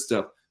stupid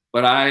stuff.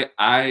 But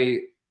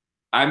I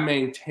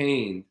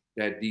maintained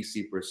that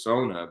DC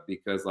persona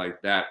because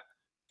like that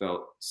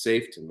felt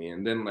safe to me.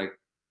 And then like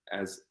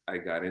as I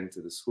got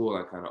into the school,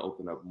 I kind of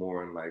opened up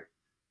more and like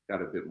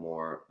got a bit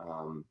more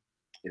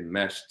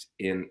enmeshed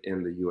in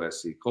the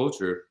USC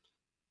culture.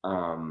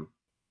 Um,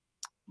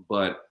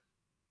 but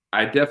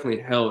I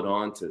definitely held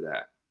on to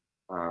that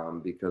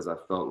because I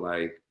felt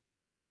like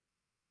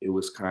it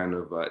was kind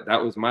of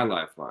that was my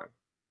lifeline.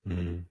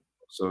 Mhm.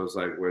 So it's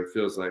like where it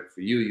feels like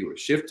for you, you were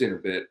shifting a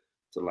bit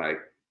to like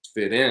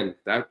fit in,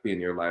 that being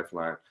your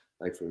lifeline.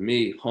 Like for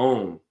me,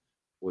 home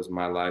was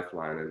my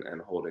lifeline and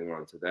holding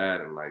on to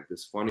that and like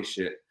this funny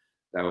shit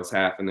that was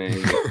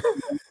happening.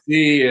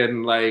 see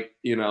and like,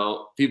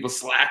 people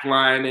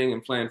slacklining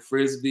and playing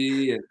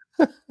frisbee and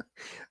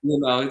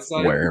it's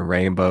like Wearing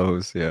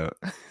rainbows, yeah.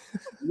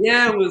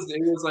 yeah, it was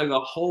like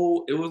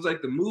it was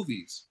like the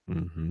movies.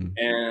 Mhm,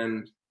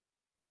 And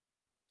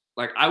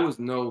like I was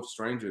no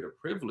stranger to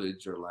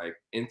privilege or like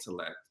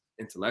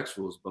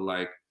intellectuals, but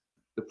like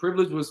the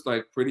privilege was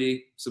like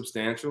pretty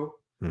substantial.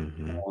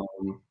 mhm,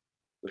 Um,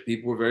 the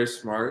people were very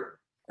smart,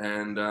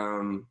 and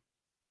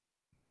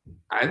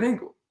I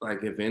think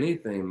like if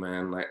anything,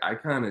 man, like I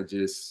kind of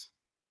just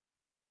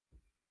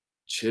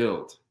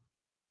chilled.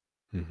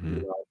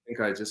 mhm, I think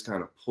I just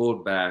kind of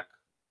pulled back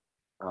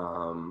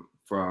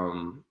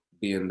from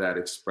being that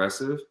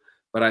expressive.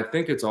 But I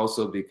think it's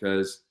also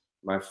because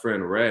my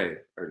friend Ray,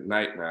 or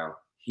Knight now,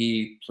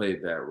 he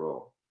played that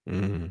role.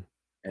 mhm,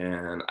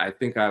 And I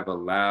think I've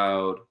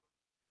allowed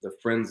the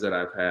friends that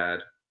I've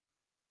had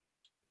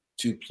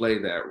to play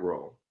that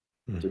role,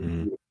 to be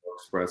the mhm, more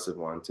expressive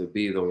one, to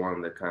be the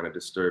one that kind of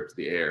disturbs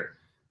the air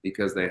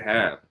because they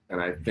have.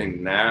 And I think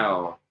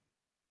now,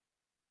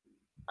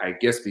 I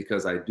guess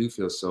because I do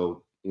feel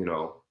so,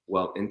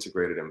 well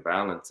integrated and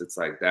balanced, it's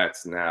like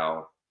that's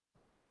now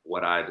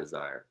what I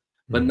desire,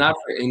 but mhm, not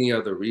for any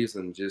other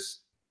reason,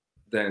 just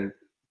than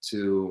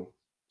to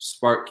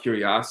spark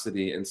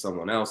curiosity in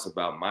someone else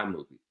about my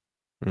movie,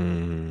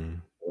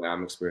 mm, what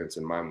I'm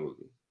experiencing my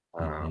movie.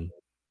 Uh, mhm,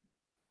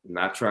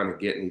 Not trying to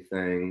get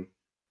anything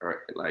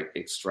or like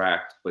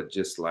extract, but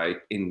just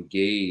like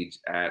engage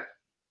at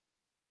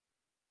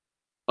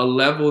a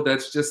level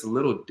that's just a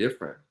little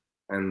different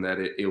and that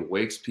it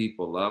wakes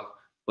people up,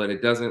 but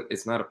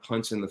it's not a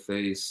punch in the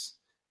face.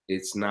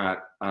 It's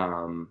not,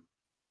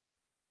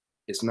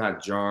 it's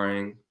not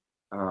jarring.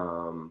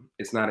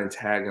 It's not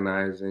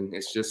antagonizing.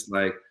 It's just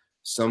like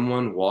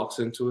someone walks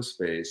into a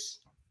space.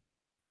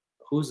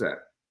 Who's that?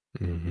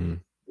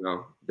 mhm,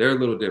 They're a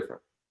little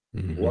different.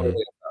 What are mhm,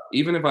 they about?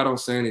 Even if I don't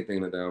say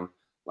anything to them,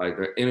 like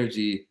their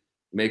energy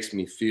makes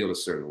me feel a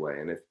certain way.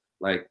 And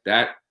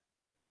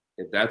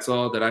if that's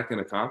all that I can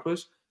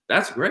accomplish,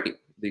 that's great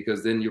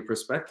because then your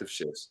perspective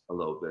shifts a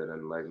little bit,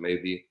 and like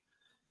maybe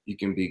you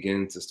can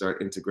begin to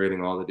start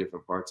integrating all the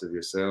different parts of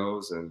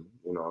yourselves and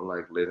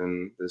like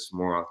living this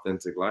more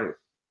authentic life.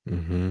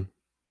 mhm,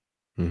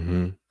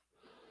 mhm,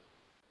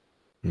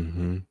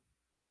 mhm.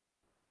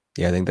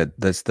 Yeah, I think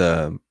that's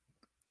the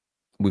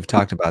we've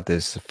talked about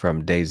this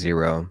from day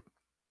 0,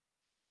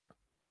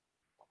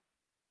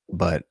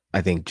 but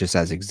I think just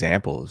as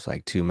examples,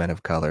 like 2 men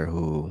of color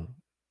who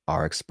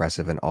are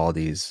expressive in all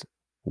these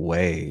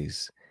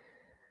ways,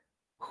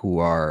 who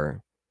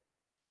are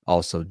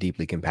also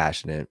deeply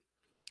compassionate,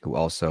 who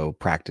also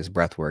practice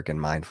breath work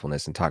and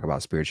mindfulness and talk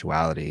about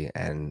spirituality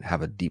and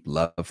have a deep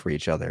love for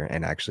each other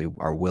and actually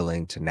are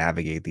willing to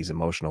navigate these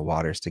emotional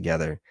waters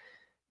together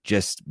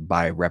just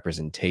by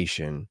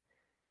representation.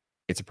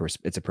 It's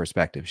a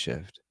perspective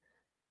shift.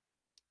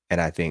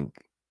 And I think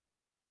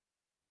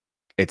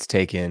it's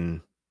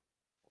taken,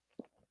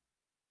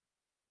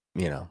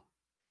 you know,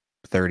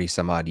 30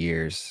 some odd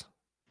years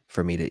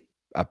for me to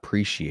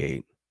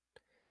appreciate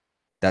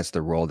that's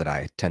the role that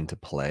I tend to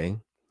play.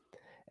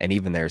 And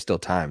even there are still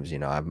times,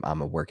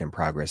 I'm a work in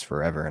progress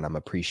forever, and I'm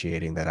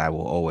appreciating that I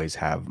will always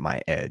have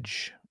my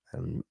edge.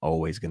 I'm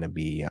always going to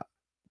be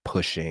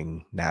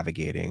pushing,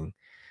 navigating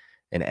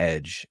an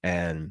edge.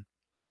 And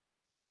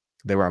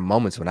there are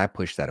moments when I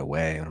push that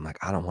away and I'm like,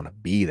 I don't want to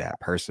be that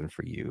person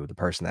for you, the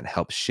person that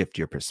helps shift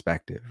your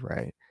perspective,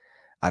 right?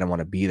 I don't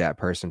want to be that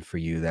person for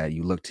you that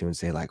you look to and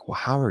say, like, well,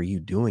 how are you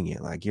doing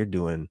it? Like,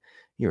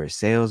 you're a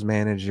sales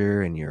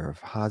manager and you're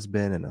a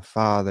husband and a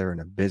father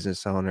and a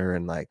business owner.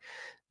 And like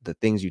the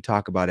things you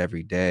talk about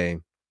every day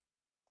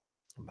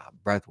about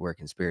breath work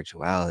and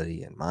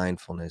spirituality and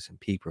mindfulness and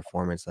peak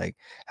performance, like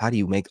how do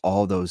you make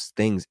all those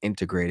things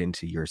integrate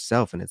into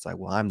yourself? And it's like,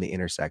 well, I'm the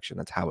intersection.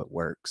 That's how it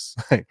works.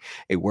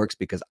 It works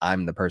because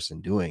I'm the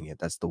person doing it.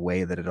 That's the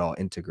way that it all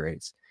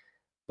integrates.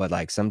 But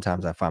like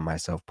sometimes I find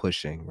myself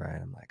pushing,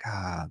 right? I'm like,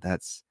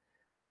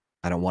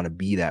 I don't want to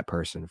be that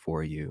person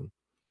for you,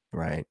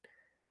 right?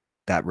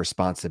 That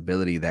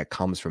responsibility that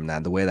comes from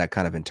that. The way that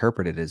kind of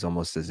interpreted is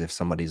almost as if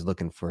somebody's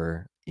looking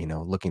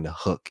to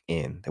hook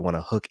in. They want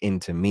to hook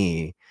into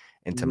me,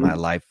 into my Mhm.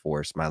 life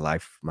force, my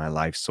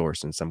life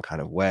source in some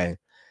kind of way.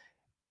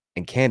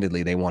 And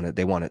candidly, they want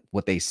it.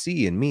 What they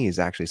see in me is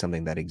actually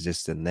something that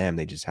exists in them.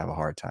 They just have a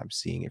hard time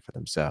seeing it for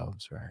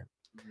themselves, right?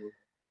 Mhm.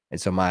 And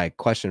so my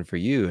question for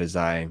you is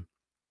I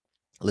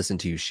listen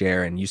to you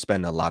share and you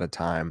spend a lot of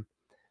time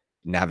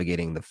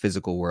navigating the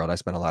physical world. I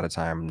spent a lot of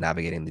time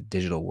navigating the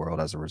digital world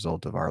as a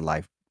result of our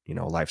life,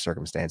 life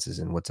circumstances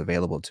and what's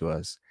available to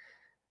us.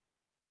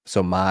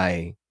 So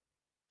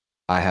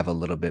I have a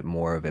little bit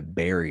more of a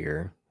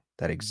barrier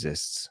that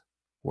exists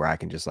where I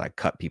can just like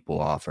cut people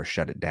off or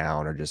shut it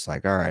down or just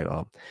like, all right,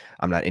 well,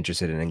 I'm not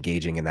interested in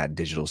engaging in that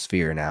digital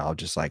sphere now. I'll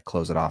just like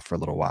close it off for a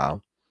little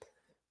while.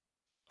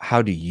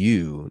 How do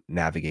you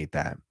navigate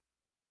that?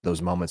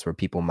 Those moments where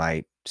people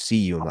might see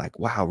you and like,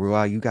 wow,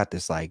 Rua, you got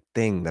this like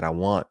thing that I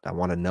want. I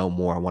want to know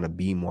more. I want to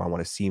be more. I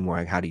want to see more.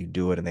 Like, how do you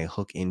do it? And they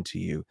hook into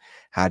you.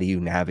 How do you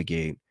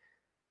navigate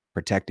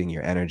protecting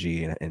your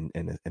energy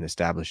and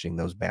establishing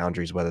those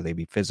boundaries, whether they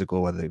be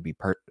physical, whether they be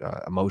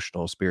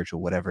emotional,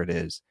 spiritual, whatever it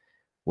is.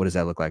 What does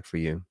that look like for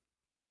you?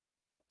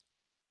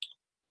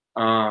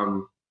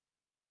 Um,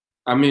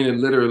 I mean, it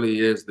literally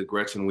is the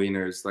Gretchen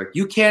Wieners, like,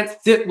 "You can't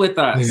sit with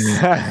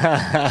us.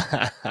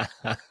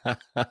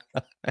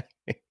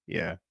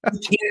 Yeah. You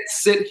can't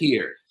sit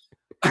here."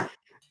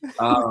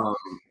 Um,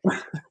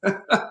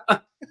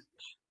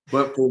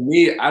 but for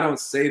me, I don't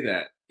say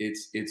that.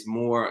 It's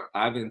more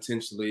I've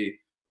intentionally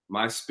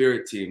my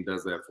spirit team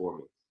does that for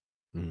me.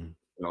 Mm,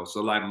 You know,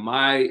 so like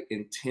my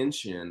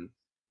intention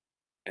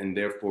and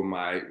therefore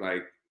my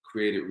like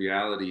created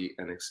reality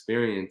and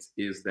experience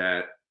is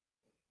that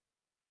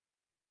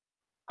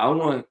I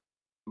want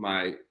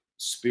my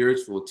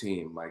spiritual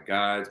team, my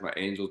guides, my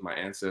angels, my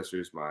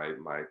ancestors, my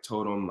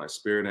totem, my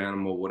spirit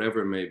animal,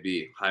 whatever it may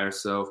be, higher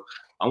self.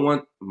 I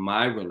want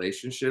my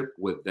relationship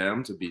with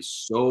them to be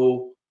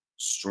so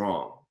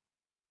strong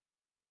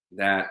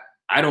that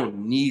I don't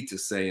need to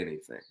say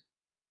anything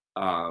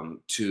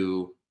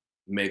to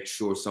make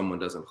sure someone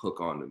doesn't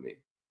hook onto me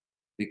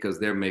because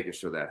they're making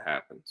sure that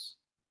happens.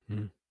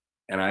 mm,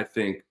 And I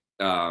think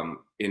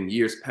in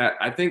years past,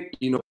 I think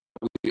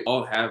we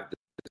all have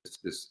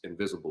this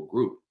invisible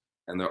group,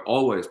 and they're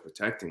always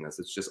protecting us.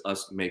 It's just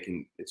us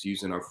making it's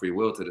using our free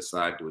will to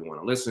decide: do we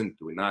want to listen?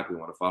 Do we not? Do we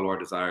want to follow our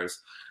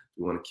desires?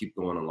 Do we want to keep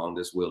going along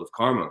this wheel of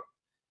karma?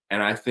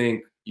 And I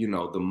think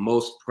the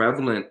most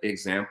prevalent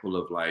example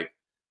of like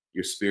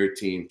your spirit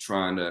team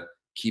trying to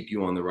keep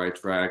you on the right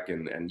track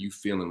and you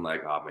feeling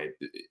like, oh man,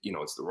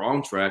 it's the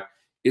wrong track,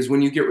 is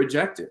when you get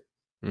rejected,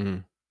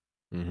 mhm,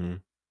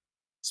 mhm,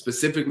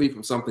 specifically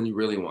from something you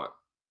really want,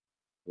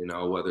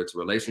 whether it's a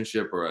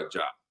relationship or a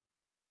job.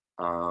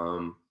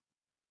 Um,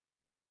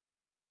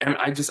 and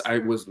I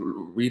was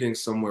reading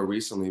somewhere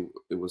recently,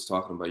 it was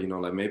talking about,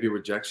 like maybe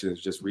rejection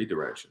is just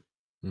redirection.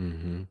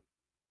 mhm,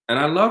 And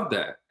I love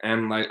that.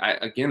 And like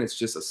again, it's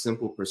just a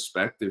simple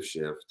perspective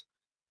shift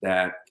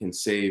that can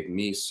save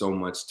me so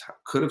much time,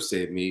 could have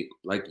saved me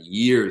like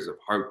years of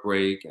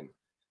heartbreak and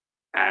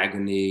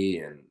agony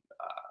and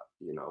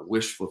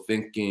wishful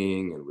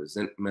thinking and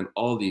resentment,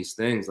 all these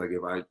things. Like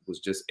if I was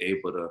just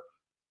able to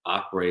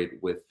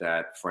operate with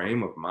that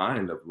frame of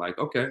mind of like,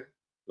 okay,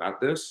 not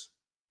this,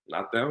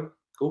 not them,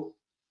 cool,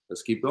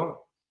 let's keep going.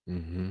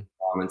 mhm.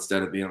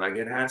 Instead of being like,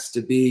 it has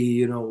to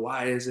be,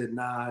 why is it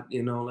not,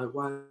 like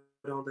why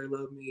don't they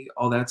love me,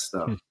 all that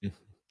stuff.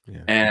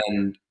 Yeah.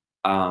 And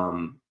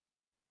um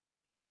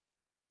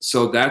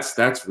so that's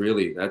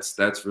really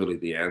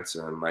the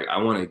answer. And like I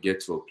want to get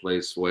to a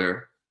place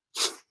where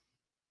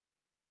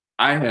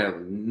I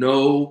have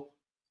no,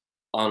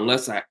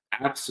 unless I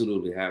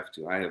absolutely have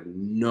to, I have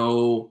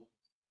no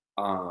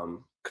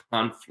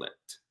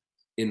conflict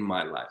in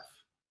my life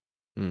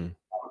Mm,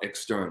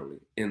 externally,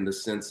 in the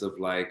sense of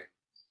like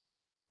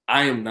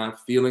I am not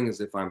feeling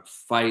as if I'm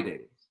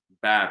fighting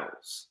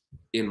battles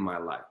in my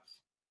life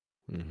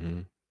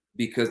mhm,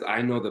 because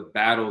I know the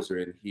battles are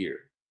in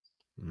here.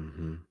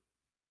 mhm,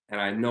 And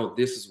I know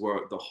this is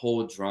where the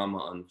whole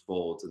drama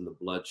unfolds and the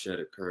bloodshed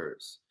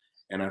occurs.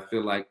 And I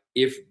feel like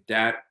if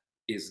that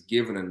is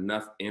given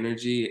enough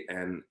energy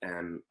and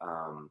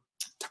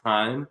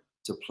time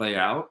to play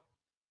out,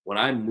 when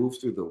I move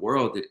through the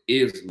world, it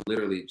is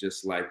literally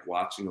just like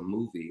watching a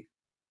movie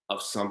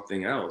of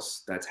something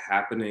else that's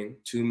happening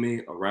to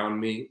me, around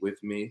me,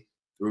 with me,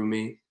 through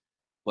me,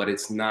 but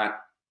it's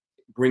not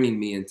bringing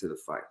me into the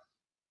fight,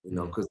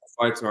 mm, because the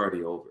fight's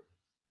already over.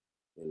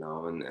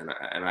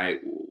 And I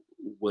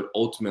would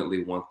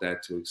ultimately want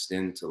that to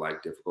extend to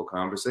like difficult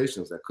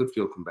conversations that could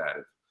feel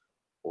combative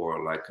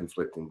or like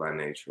conflicting by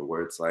nature,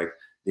 where it's like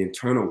the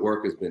internal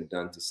work has been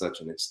done to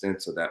such an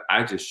extent so that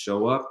I just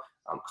show up,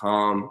 I'm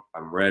calm,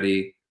 I'm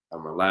ready,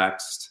 I'm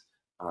relaxed,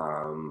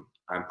 I'm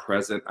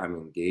present, I'm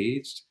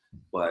engaged,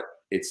 but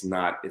it's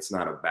not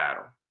a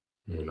battle,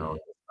 mhm,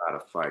 it's not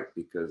a fight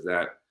because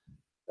that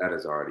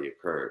has already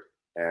occurred.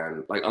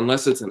 And like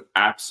unless it's an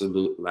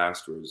absolute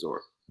last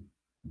resort,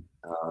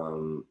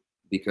 um,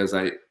 because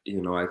I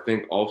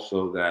think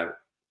also that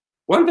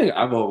one thing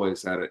I've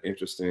always had an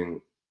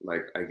interesting,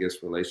 like, I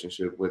guess,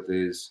 relationship with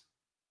is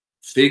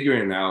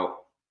figuring out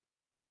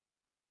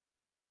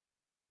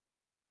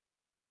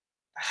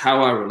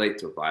how I relate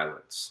to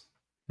violence.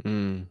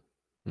 mm,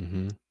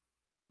 mhm,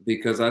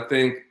 Because I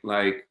think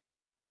like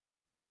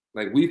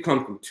we've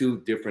come from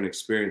two different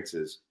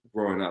experiences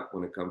growing up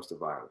when it comes to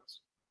violence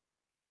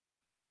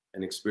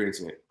and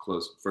experiencing it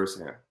close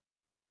firsthand.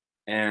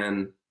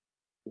 And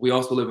we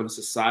also live in a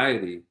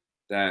society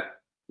that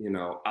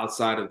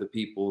outside of the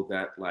people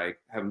that like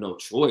have no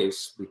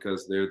choice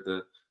because they're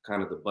the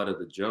kind of the butt of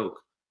the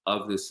joke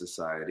of this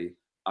society,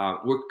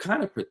 we're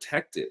kind of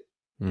protected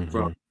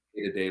from mhm,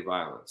 day-to-day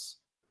violence,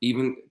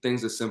 even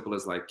things as simple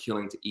as like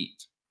killing to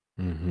eat,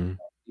 mhm,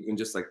 even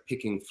just like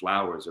picking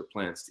flowers or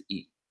plants to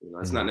eat.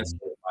 It's not mhm,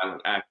 necessarily a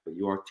violent act, but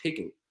you are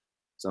taking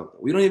something.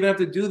 We don't even have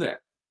to do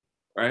that,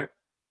 right?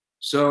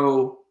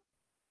 So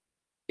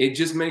it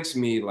just makes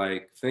me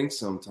like think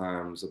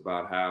sometimes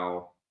about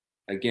how,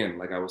 again,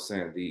 like I was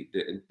saying,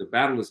 the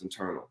battle is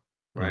internal,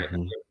 right? And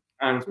mhm,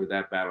 times where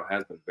that battle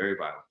has been very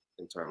violent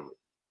internally,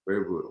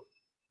 very brutal.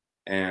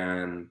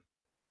 And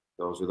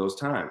those were those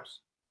times.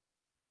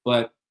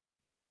 But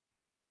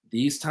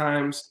these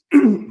times,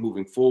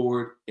 moving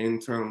forward,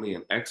 internally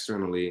and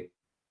externally,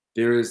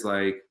 there is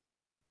like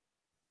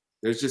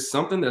there's just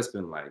something that's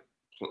been like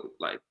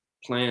like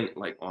playing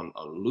like on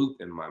a loop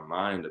in my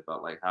mind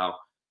about like how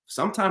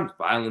sometimes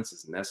violence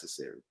is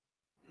necessary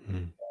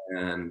Mm.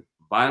 and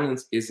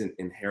violence isn't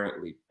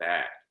inherently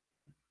bad,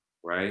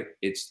 right?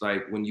 It's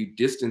like when you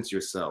distance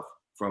yourself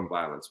from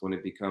violence, when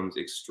it becomes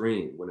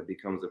extreme, when it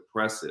becomes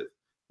oppressive,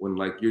 when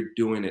like you're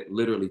doing it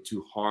literally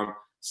to harm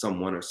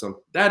someone or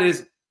something, that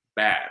is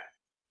bad,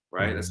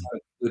 right? That's Mhm.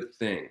 not a good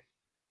thing.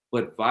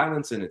 But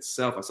violence in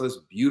itself, I saw this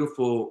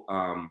beautiful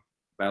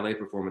ballet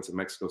performance in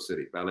Mexico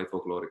City, Ballet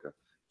Folklorica,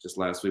 just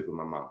last week with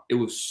my mom. It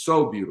was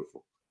so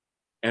beautiful.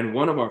 And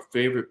one of our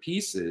favorite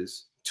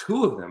pieces,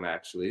 two of them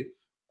actually,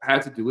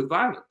 had to do with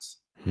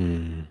violence.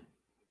 Mm.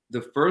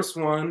 The first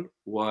one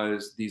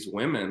was these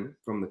women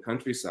from the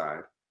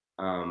countryside.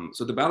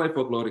 So the Ballet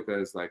Folklorica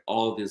is like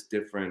all this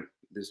different,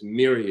 this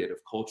myriad of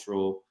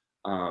cultural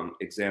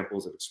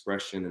examples of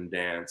expression and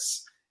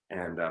dance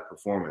and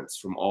performance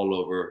from all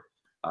over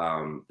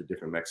the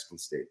different Mexican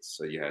states.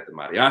 So you had the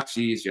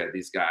mariachis, you had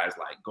these guys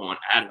like going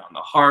at it on the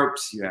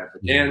harps, you had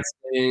the Mm.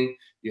 dancing,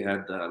 you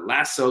had the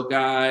lasso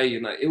guy. You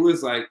know, it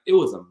was like it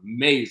was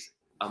amazing,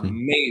 Mm.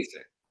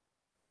 amazing.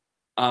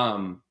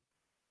 Um,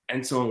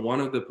 and so in one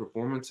of the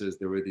performances,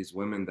 there were these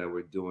women that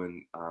were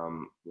doing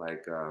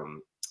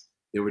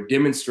they were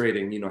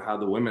demonstrating, you know, how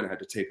the women had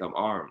to take up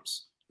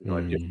arms, you know,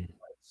 at different Mm.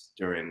 points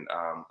during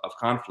of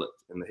conflict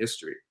in the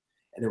history,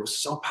 and it was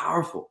so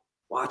powerful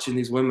watching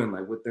these women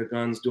like with their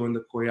guns doing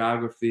the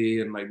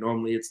choreography, and like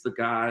normally it's the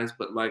guys,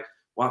 but like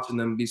watching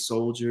them be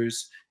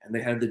soldiers, and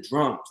they had the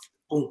drums,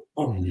 boom,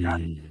 boom, the guys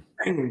Mm.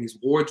 banging these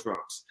war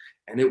drums,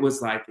 and it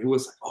was like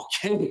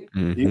okay,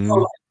 you know,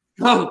 Mhm. like,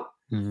 go.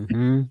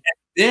 Mhm.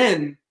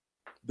 Then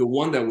the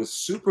one that was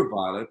super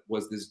violent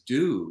was this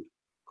dude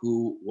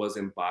who was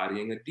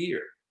embodying a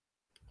deer.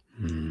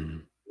 Mm.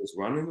 He was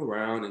running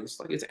around, and it's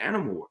like it's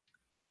animal work.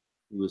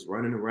 He was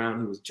running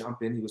around, he was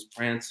jumping, he was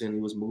prancing, he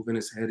was moving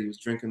his head, he was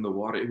drinking the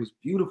water. It was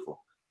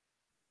beautiful.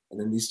 And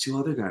then these two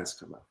other guys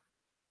come out,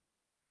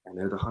 and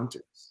they're the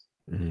hunters,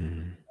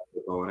 Mm.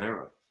 the bow and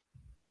arrow.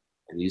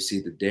 And you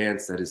see the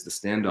dance that is the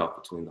standoff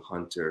between the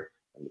hunter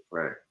and the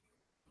prey.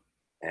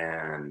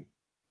 And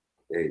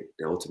they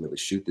ultimately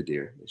shoot the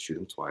deer. They shoot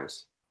him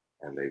twice,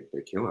 and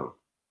they kill him.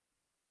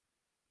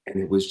 And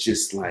it was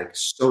just like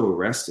so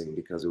arresting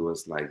because it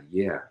was like,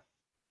 yeah,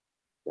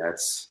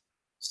 that's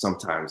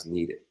sometimes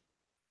needed.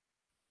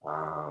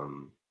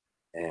 Um,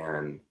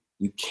 and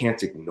you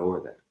can't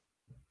ignore that,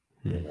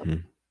 you know,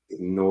 Mhm.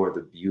 ignore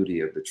the beauty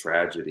of the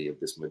tragedy of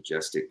this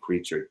majestic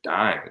creature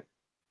dying,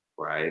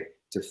 right,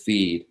 to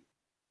feed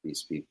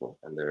these people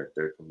and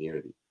their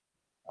community.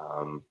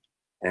 Um,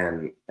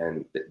 and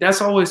that's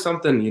always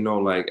something, you know,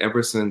 like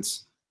ever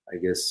since I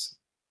guess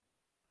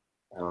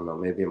I don't know,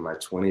 maybe in my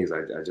 20s,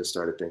 I just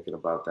started thinking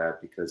about that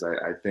because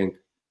I think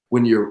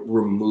when you're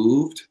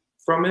removed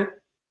from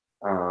it,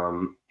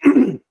 um,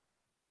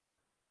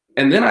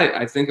 and then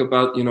I think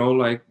about, you know,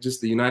 like just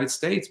the United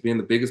States being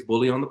the biggest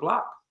bully on the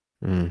block.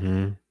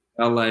 Mhm.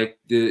 How like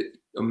the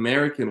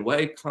American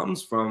way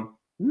comes from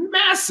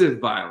massive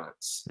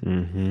violence,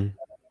 Mhm.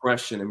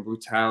 oppression, and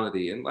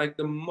brutality, and like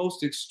the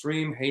most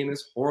extreme,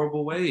 heinous,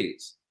 horrible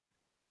ways.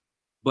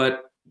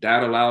 But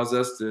that allows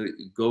us to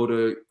go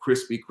to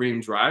Krispy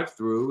Kreme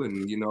drive-through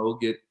and you know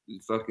get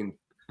fucking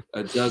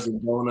a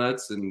dozen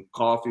donuts and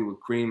coffee with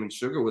cream and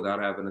sugar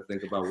without having to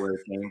think about where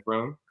it came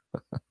from.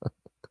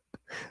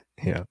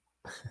 Yeah.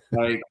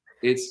 Like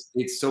it's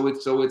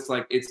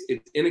like it's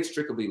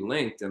inextricably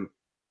linked, and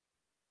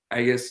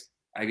I guess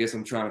I guess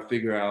I'm trying to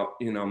figure out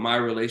you know my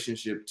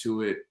relationship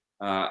to it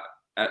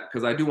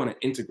because I do want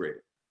to integrate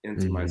it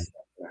into Mhm.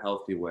 myself in a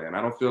healthy way, and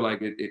I don't feel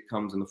like it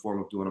comes in the form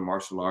of doing a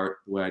martial art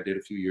the way I did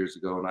a few years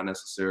ago, not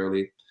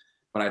necessarily,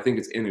 but I think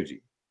it's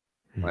energy.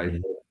 Like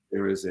Mhm.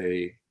 there is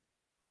a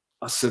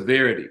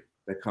severity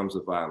that comes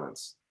with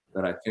violence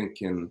that I think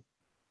can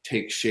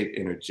take shape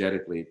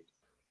energetically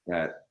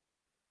that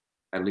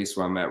at least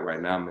where I'm at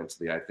right now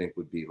mentally, I think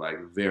would be like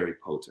very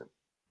potent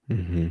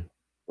Mhm.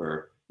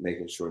 for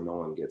making sure no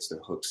one gets their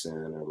hooks in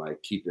or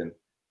like keeping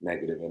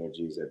negative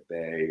energies at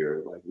bay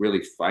or like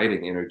really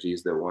fighting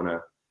energies that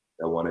wanna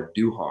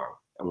do harm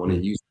and wanna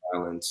Mhm. use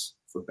violence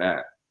for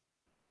bad.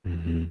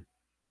 Mhm.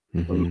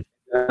 But Mhm.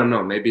 I don't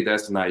know, maybe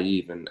that's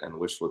naive and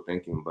wishful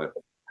thinking, but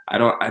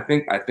I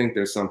think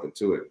there's something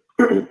to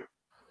it.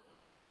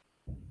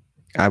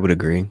 I would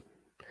agree.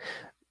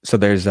 So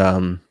there's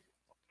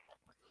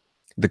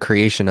the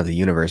creation of the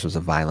universe was a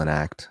violent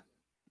act,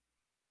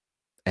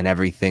 and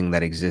everything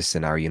that exists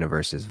in our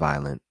universe is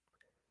violent.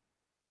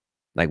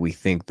 Like we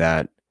think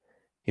that,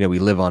 we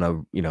live on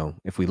a,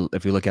 if we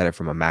look at it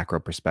from a macro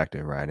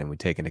perspective, right, and we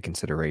take into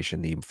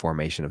consideration the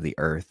formation of the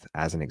earth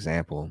as an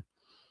example,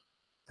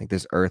 like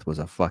this earth was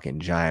a fucking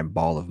giant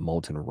ball of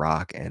molten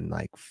rock and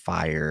like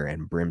fire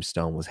and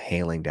brimstone was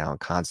hailing down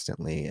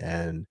constantly.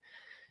 And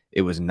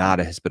It was not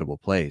a hospitable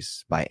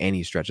place by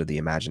any stretch of the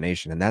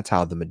imagination, and that's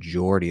how the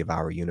majority of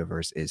our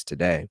universe is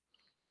today.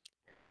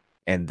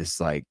 And this,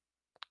 like,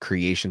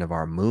 creation of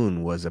our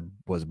moon was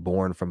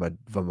born from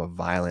a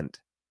violent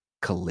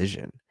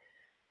collision,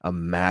 a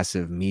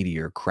massive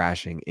meteor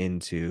crashing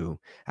into,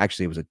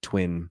 actually, it was a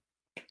twin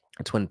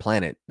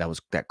planet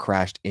that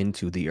crashed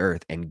into the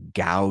Earth and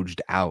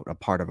gouged out a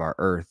part of our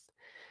Earth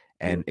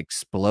Mm, and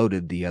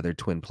exploded the other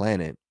twin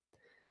planet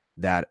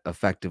that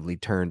effectively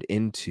turned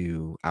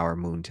into our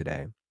moon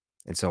today.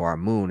 And so our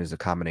moon is a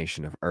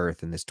combination of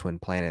Earth and this twin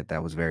planet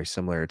that was very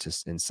similar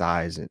in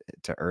size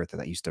to Earth,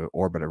 and that used to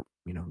orbit,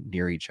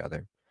 near each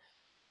other.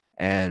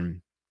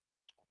 And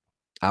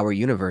our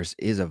universe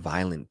is a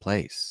violent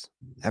place.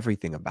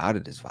 Everything about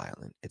it is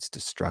violent. It's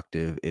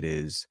destructive. It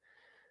is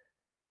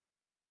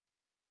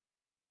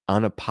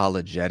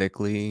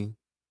unapologetically,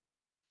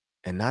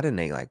 and not in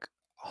a, like,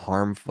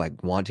 harm,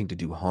 like, wanting to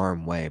do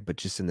harm way, but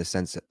just in the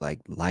sense that, like,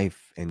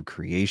 life and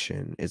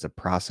creation is a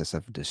process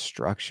of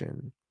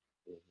destruction.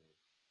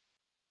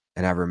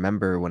 And I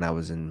remember when I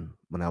was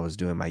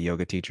doing my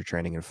yoga teacher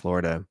training in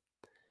Florida,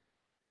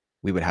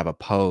 we would have a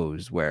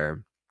pose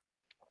where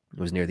it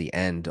was near the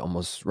end,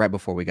 almost right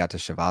before we got to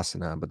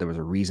Shavasana, but there was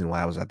a reason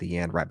why I was at the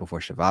end right before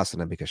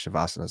Shavasana, because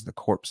Shavasana is the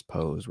corpse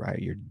pose, right?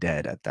 You're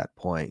dead at that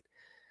point.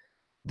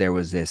 There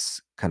was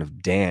this kind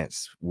of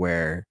dance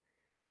where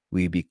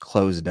we'd be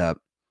closed up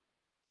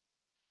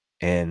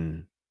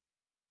and,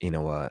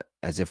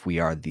 as if we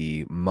are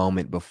the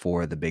moment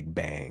before the Big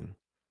Bang.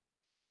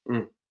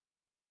 mm,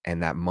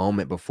 And that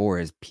moment before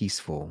is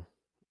peaceful.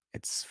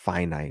 It's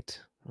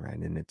finite, right?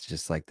 And it's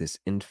just like this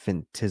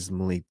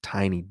infinitesimally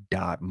tiny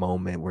dot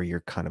moment where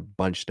you're kind of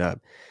bunched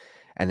up,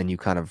 and then you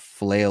kind of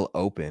flail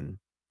open.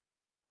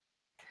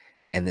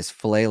 And this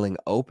flailing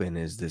open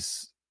is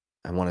this,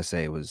 I want to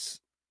say it was,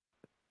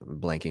 I'm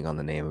blanking on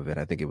the name of it.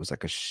 I think it was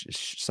like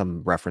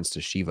some reference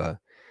to Shiva.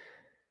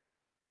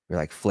 You're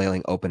like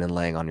flailing open and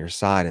laying on your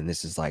side. And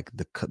this is like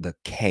the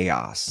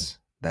chaos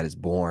that is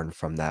born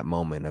from that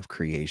moment of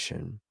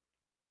creation.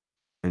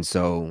 And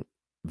so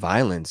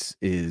violence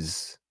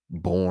is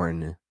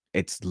born,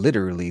 it's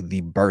literally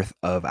the birth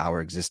of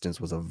our existence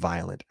was a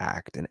violent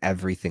act, and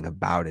everything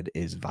about it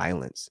is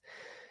violence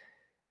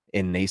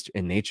in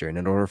nature. And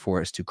in order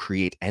for us to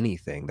create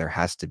anything, there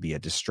has to be a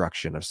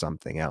destruction of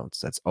something else.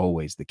 That's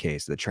always the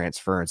case. The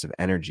transference of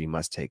energy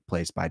must take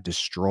place by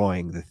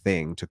destroying the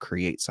thing to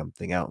create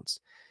something else.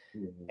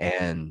 mhm,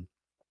 And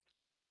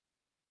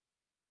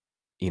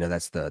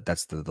that's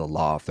the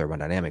law of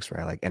thermodynamics,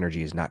 right? Like,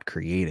 energy is not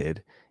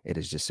created, it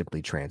is just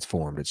simply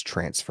transformed, it's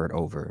transferred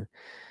over.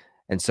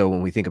 And so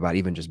when we think about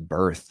even just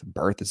birth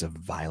is a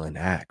violent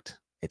act.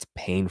 It's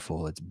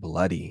painful, it's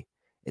bloody,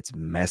 it's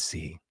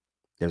messy.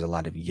 There's a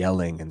lot of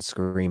yelling and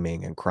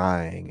screaming and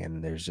crying,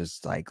 and there's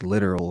just like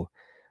literal,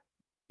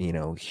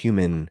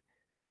 human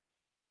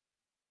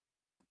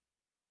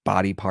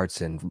body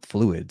parts and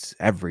fluids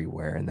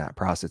everywhere in that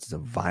process. It's a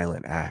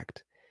violent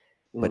act.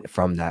 mm, But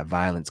from that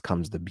violence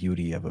comes the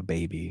beauty of a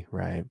baby,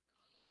 right?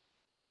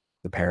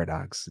 The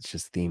paradox. It's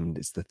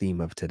the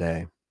theme of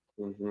today.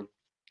 mhm,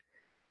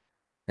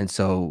 And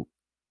so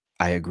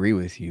I agree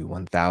with you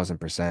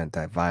 1000%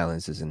 that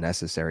violence is a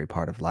necessary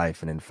part of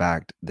life. And in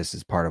fact, this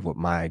is part of what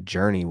my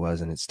journey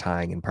was. And it's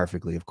tying in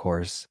perfectly, of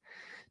course,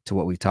 to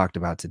what we talked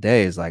about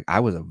today is like, I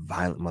was a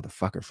violent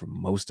motherfucker for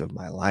most of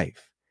my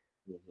life.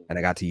 mhm. And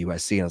I got to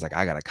USC and I was like,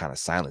 I got to kind of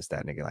silence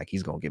that nigga. Like,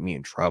 he's going to get me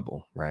in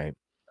trouble. Right.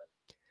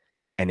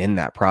 And in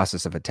that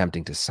process of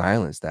attempting to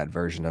silence that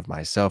version of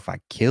myself, I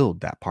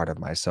killed that part of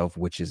myself,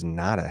 which is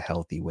not a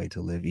healthy way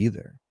to live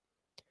either.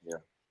 Yeah.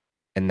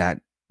 And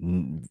that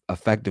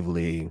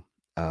effectively,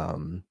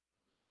 um,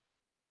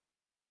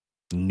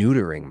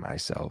 neutering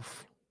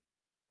myself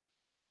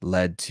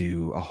led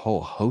to a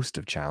whole host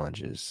of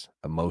challenges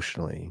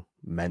emotionally,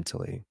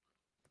 mentally,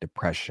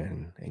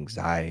 depression,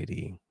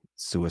 anxiety,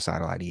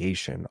 suicidal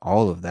ideation.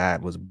 All of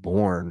that was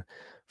born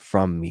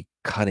from me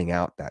cutting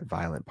out that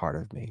violent part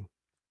of me.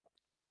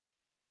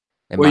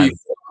 And Well, by you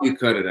thought you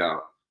cut it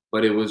out,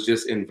 but it was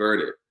just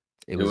inverted.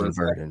 it It was was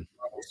like inverted.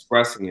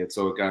 expressing it,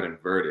 so it got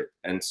inverted.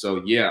 And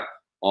so, yeah,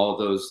 all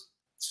those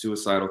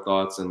suicidal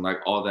thoughts and like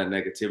all that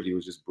negativity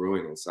was just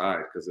brewing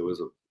inside because there was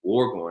a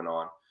war going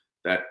on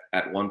that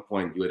at one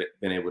point you had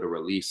been able to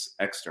release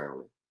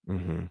externally.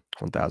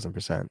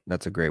 1000%.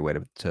 That's a great way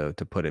to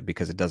put it,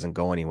 because it doesn't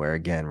go anywhere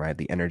again, right?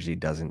 The energy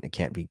doesn't, it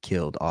can't be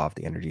killed off.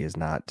 The energy is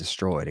not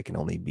destroyed. It can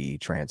only be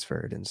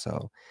transferred. And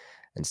so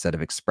instead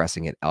of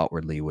expressing it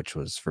outwardly, which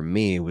was for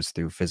me was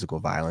through physical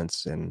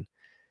violence, and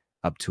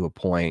up to a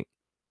point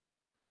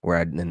where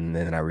and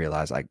then I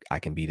realized I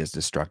can be as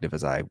destructive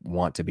as I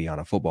want to be on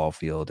a football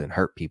field and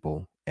hurt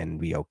people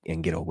and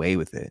and get away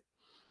with it.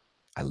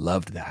 I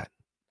loved that.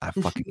 I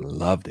fucking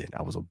loved it.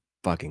 I was a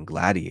fucking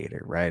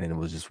gladiator, right? And it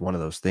was just one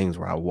of those things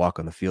where I walk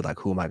on the field like,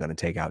 who am I going to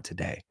take out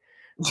today?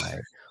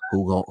 Right?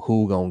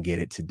 Who gonna get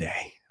it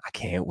today? I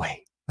can't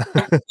wait.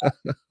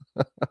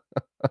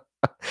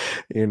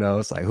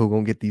 It's like, who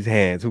gonna get these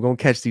hands? Who gonna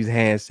catch these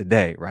hands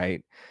today?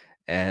 Right?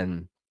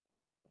 And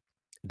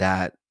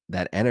that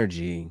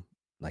energy.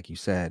 like you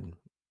said,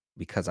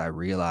 because I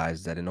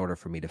realized that in order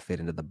for me to fit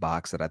into the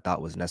box that I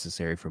thought was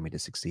necessary for me to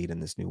succeed in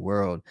this new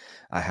world,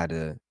 I had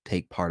to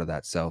take part of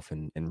that self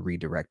and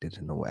redirect it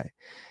in a way.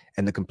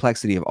 And the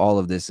complexity of all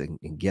of this, and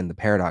again, the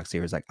paradox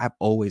here is like I've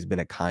always been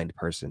a kind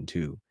person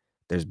too.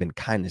 There's been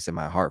kindness in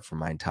my heart for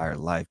my entire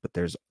life, but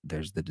there's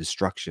the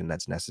destruction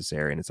that's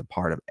necessary, and it's a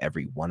part of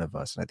every one of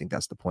us. And I think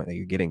that's the point that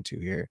you're getting to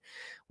here,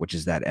 which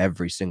is that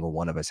every single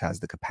one of us has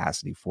the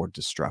capacity for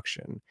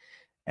destruction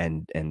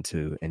and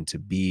to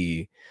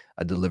be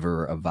a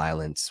deliverer of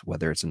violence,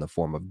 whether it's in the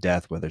form of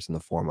death, whether it's in the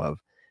form of,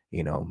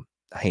 you know,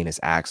 heinous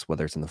acts,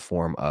 whether it's in the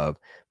form of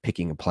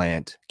picking a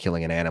plant,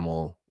 killing an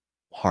animal,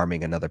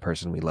 harming another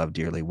person we love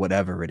dearly,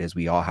 whatever it is,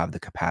 we all have the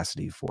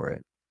capacity for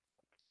it.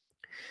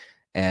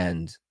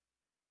 And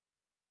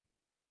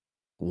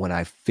when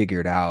I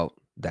figured out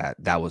that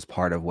that was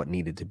part of what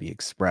needed to be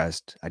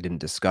expressed, I didn't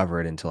discover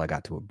it until I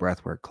got to a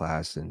breathwork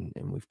class, and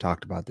we've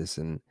talked about this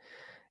in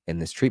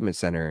this treatment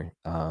center.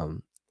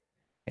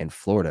 In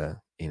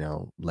Florida, you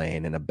know,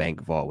 laying in a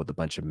bank vault with a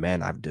bunch of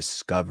men, I've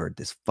discovered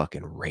this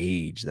fucking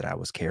rage that I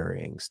was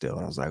carrying still.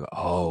 And I was like,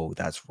 oh,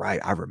 that's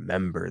right. I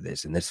remember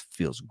this. And this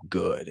feels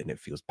good. And it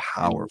feels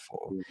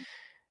powerful. Mhm.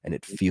 And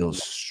it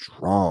feels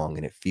strong.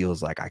 And it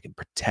feels like I can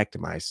protect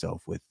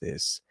myself with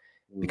this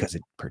because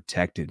it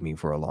protected me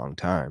for a long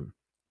time.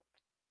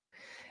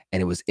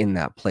 And it was in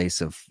that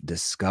place of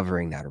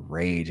discovering that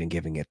rage and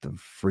giving it the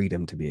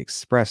freedom to be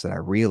expressed that I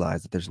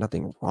realized that there's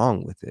nothing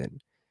wrong with it.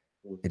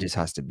 It Mhm. just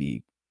has to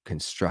be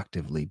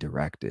constructively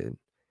directed.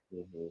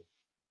 Mhm.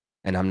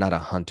 And I'm not a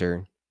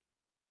hunter.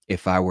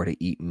 If I were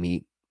to eat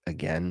meat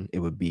again, it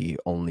would be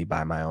only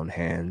by my own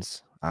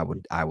hands. I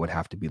would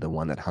have to be the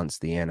one that hunts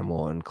the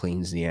animal and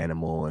cleans the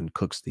animal and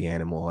cooks the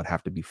animal. It'd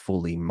have to be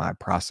fully my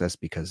process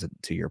because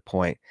to your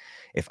point,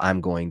 if I'm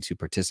going to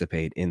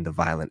participate in the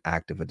violent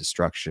act of a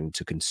destruction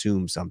to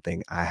consume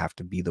something, I have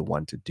to be the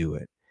one to do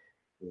it.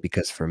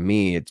 Because for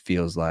me, it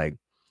feels like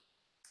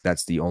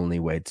that's the only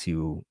way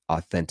to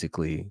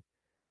authentically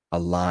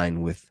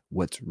align with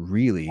what's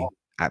really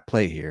at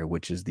play here,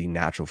 which is the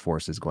natural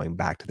forces going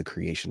back to the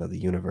creation of the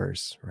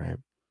universe, right?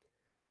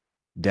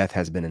 Death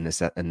has been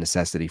a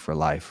necessity for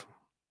life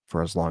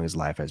for as long as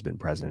life has been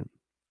present.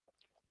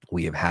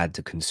 We have had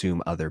to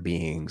consume other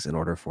beings in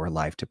order for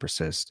life to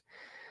persist.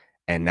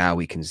 And now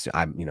we can,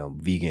 I'm, you know,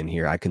 vegan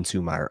here. I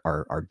consume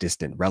our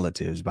distant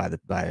relatives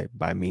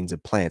by means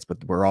of plants,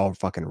 but we're all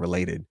fucking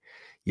related.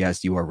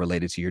 Yes, you are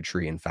related to your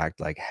tree. In fact,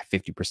 like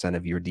 50%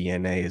 of your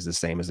DNA is the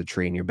same as the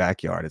tree in your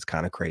backyard. It's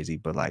kind of crazy,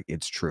 but like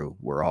it's true.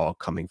 We're all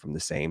coming from the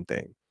same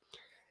thing.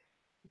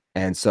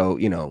 And so,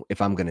 you know,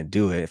 if I'm gonna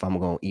do it, if I'm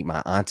gonna eat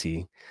my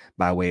auntie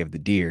by way of the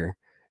deer,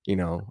 you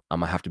know, I'm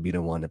gonna have to be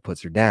the one that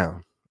puts her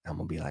down. I'm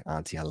gonna be like,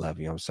 Auntie, I love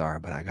you. I'm sorry,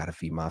 but I gotta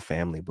feed my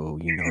family, boo.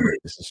 You know that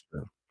this is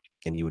true.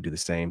 And you would do the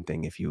same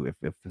thing if you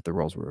if the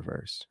roles were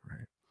reversed,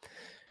 right?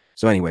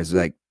 So, anyways,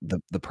 like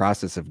the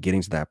process of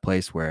getting to that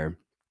place where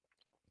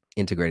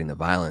integrating the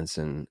violence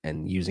and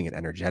using it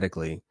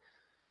energetically,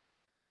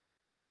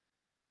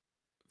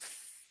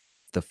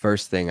 the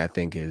first thing I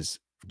think is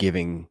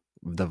giving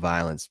the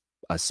violence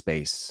a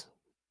space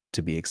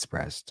to be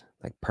expressed,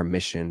 like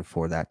permission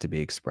for that to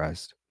be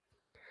expressed.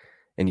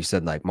 And you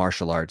said like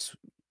martial arts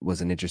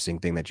was an interesting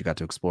thing that you got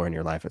to explore in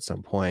your life at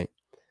some point.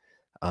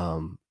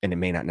 And it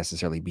may not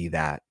necessarily be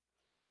that,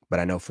 but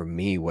I know for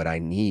me, what I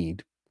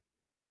need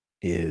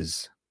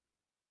is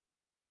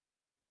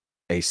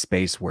a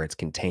space where it's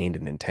contained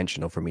and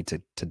intentional for me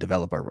to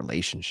develop a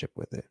relationship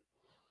with it.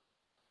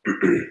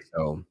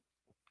 So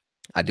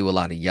I do a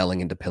lot of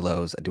yelling into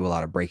pillows. I do a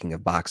lot of breaking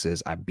of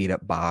boxes. I beat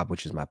up Bob,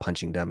 which is my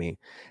punching dummy.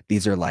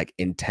 These are like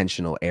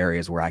intentional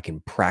areas where I can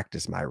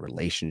practice my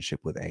relationship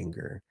with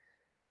anger,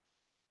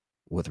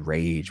 with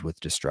rage, with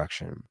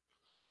destruction.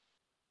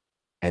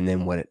 And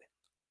then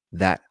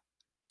that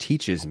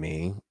teaches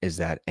me is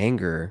that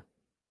anger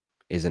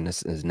is a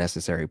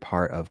necessary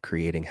part of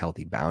creating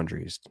healthy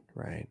boundaries,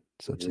 right?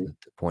 So to Mhm.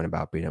 the point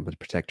about being able to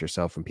protect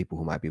yourself from people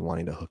who might be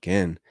wanting to hook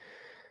in,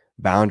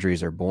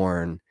 boundaries are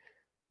born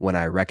when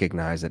I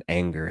recognize that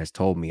anger has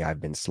told me I've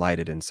been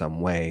slighted in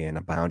some way and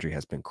a boundary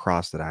has been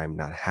crossed that I'm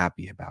not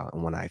happy about.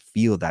 And when I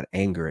feel that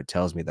anger, it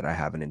tells me that I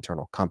have an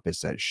internal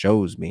compass that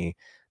shows me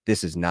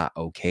this is not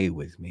okay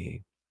with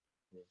me.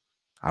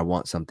 I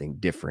want something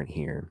different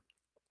here.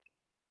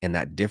 And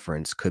that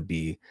difference could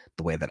be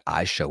the way that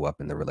I show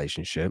up in the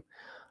relationship,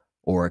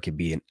 or it could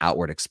be an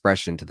outward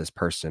expression to this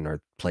person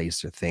or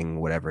place or thing,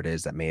 whatever it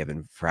is that may have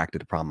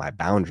infracted upon my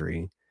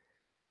boundary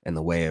in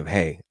the way of,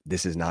 hey,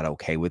 this is not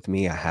okay with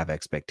me. I have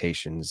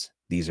expectations.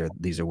 These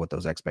are what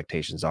those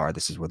expectations are.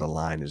 This is where the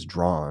line is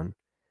drawn.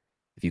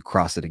 If you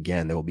cross it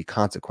again, there will be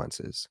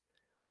consequences.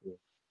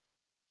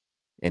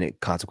 And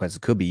consequences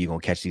could be you gonna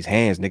catch these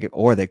hands, nigga,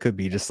 or they could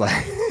be just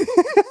like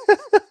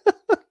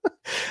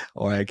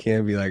or I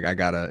can be like, I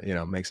gotta, you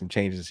know, make some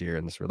changes here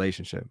in this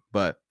relationship.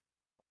 But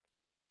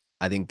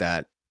I think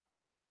that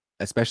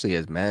especially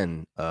as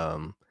men,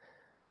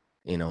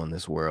 you know, in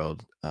this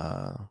world,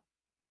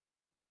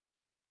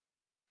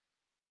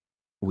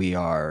 we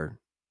are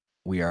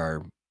we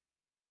are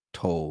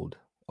told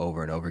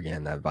over and over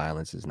again that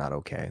violence is not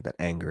okay, that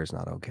anger is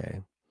not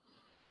okay.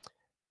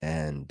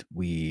 And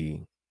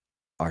we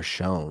are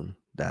shown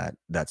that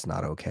that's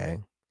not okay,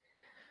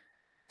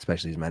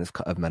 especially as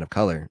men of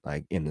color,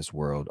 like in this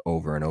world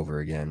over and over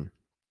again.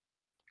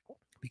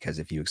 Because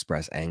if you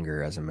express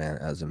anger as a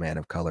man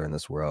of color in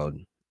this world,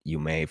 you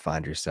may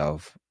find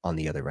yourself on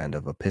the other end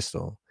of a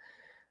pistol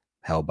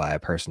held by a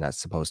person that's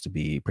supposed to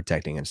be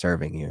protecting and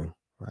serving you,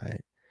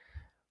 right?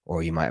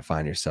 Or you might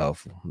find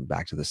yourself,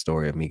 back to the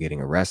story of me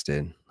getting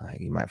arrested, like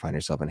you might find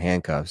yourself in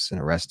handcuffs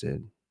and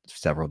arrested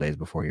several days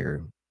before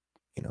your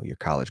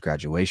college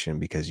graduation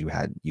because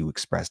you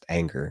expressed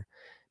anger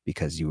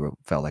because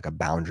felt like a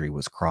boundary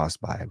was crossed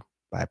by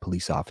a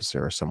police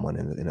officer or someone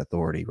in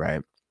authority,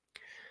 right?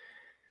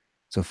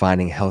 So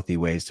finding healthy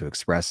ways to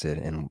express it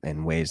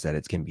and ways that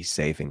it can be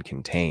safe and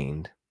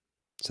contained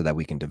so that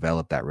we can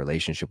develop that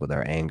relationship with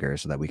our anger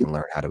so that we can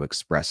learn how to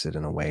express it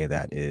in a way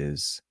that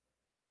is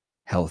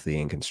healthy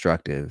and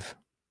constructive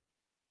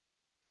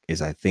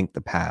is, I think,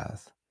 the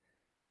path.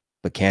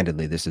 But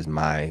candidly, this is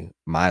my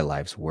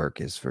life's work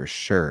is for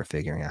sure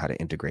figuring out how to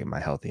integrate my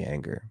healthy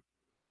anger.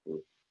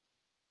 Mm.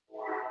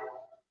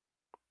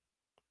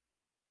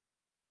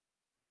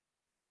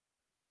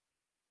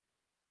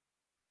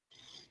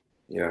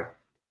 Yeah.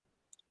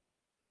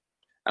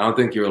 I don't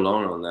think you're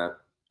alone on that.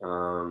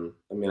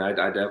 I mean, I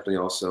definitely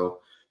also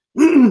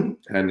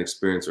had an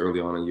experience early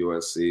on in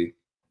USC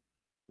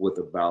with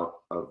a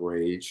bout of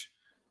rage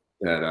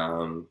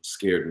that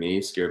scared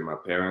me, scared my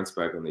parents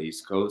back on the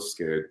East Coast,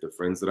 scared the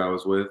friends that I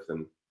was with,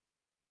 and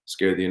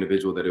scared the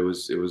individual that it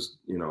was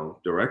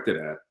directed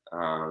at.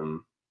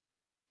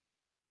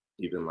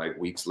 Even like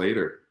weeks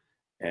later,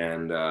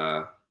 and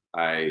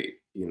I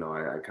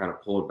kind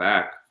of pulled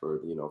back for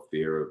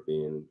fear of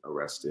being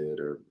arrested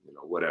or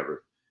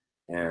whatever,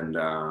 and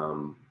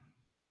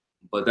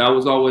but that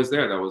was always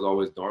there. That was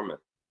always dormant,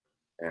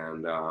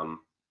 and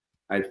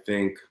I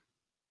think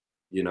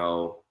you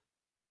know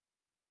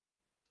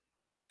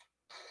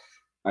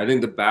I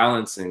think the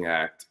balancing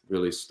act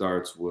really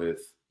starts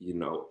with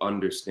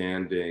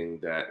understanding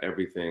that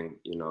everything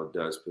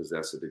does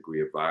possess a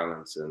degree of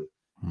violence, and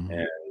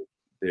Mhm,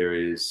 there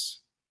is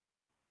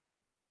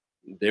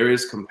there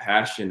is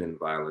compassion in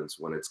violence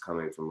when it's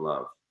coming from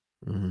love.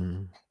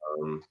 mhm,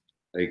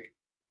 Like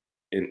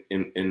in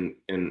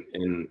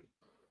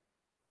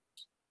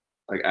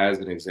like as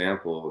an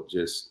example,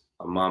 just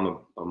a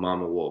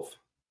mama wolf,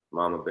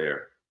 mama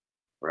bear,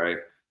 right?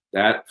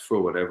 That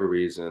for whatever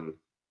reason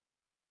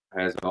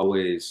that's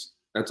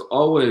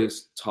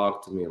always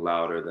talked to me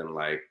louder than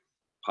like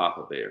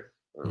Papa Bear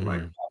or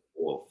like mhm, Papa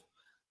Wolf.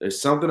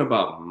 There's something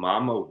about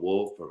Mama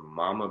Wolf or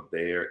Mama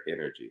Bear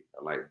energy,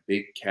 or like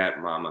big cat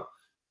mama,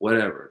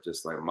 whatever,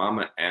 just like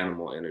mama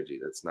animal energy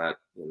that's not,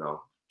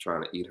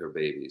 trying to eat her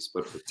babies,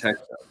 but protect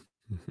them.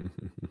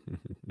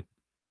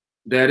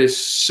 That is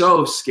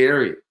so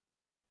scary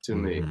to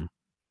me. mhm,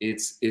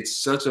 It's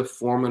such a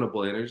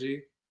formidable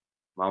energy.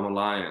 Mama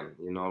lion,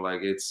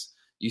 like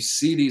you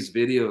see these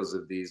videos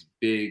of these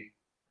big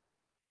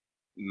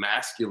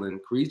masculine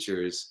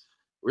creatures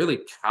really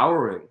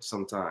cowering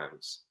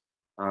sometimes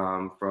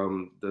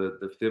from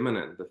the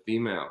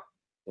female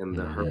in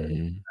the herd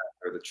mhm,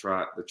 or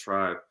the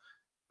tribe.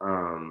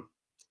 Um,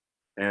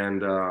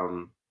 and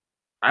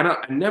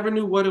I never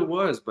knew what it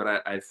was, but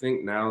I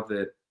think now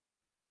that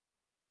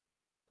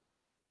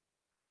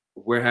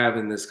we're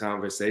having this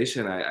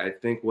conversation, I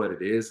think what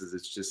it is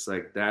it's just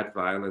like that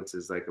violence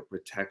is like a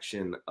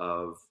protection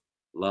of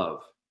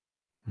love.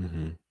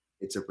 mhm,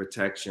 It's a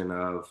protection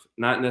of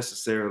not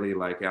necessarily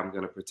like I'm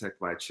going to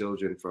protect my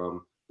children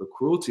from the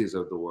cruelties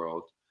of the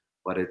world,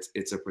 but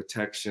it's a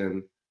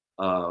protection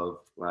of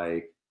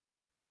like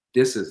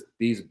this is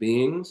these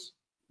beings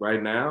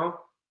right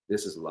now.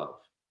 This is love,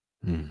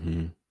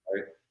 mhm,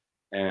 right?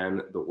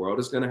 And the world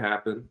is going to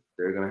happen.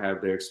 They're going to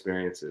have their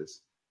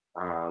experiences,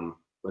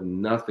 but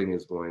nothing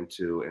is going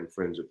to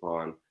infringe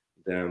upon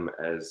them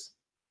as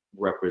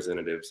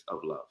representatives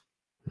of love.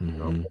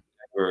 mhm,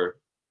 Whatever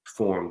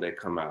form they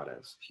come out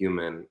as,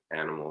 human,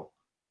 animal,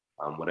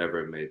 whatever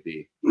it may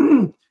be.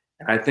 And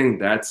I think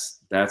that's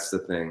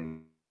the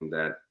thing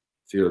that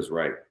feels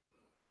right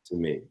to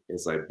me.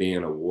 It's like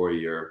being a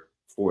warrior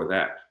for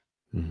that,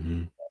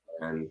 mhm,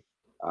 and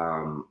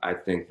I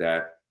think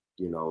that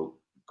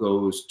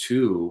goes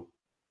to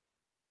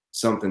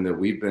something that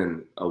we've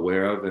been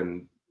aware of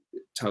and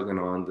tugging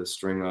on the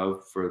string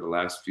of for the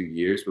last few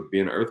years, but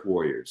being Earth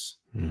warriors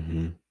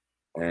mhm,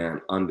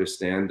 and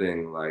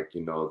understanding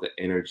the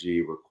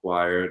energy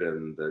required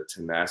and the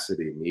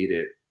tenacity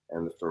needed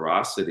and the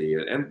ferocity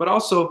and but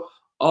also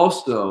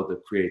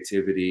the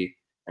creativity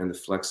and the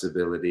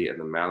flexibility and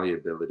the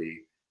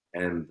malleability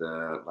and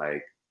the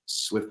like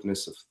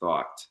swiftness of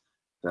thought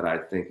that I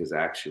think is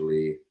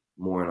actually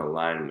more in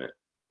alignment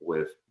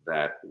with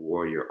that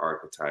warrior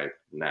archetype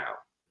now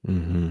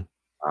mhm.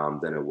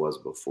 than it was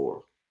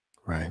before.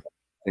 Right.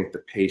 I think the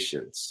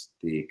patience,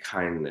 the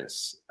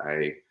kindness,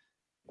 I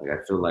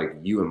feel like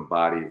you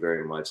embody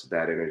very much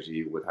that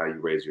energy with how you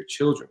raise your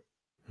children,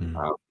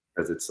 Mm,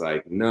 because it's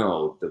like,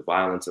 no, the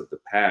violence of the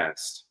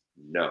past,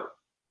 no.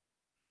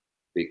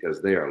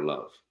 because they are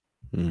love,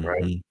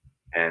 right? Mhm.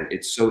 And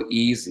it's so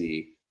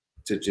easy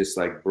to just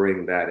like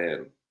bring that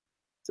in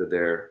to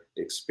their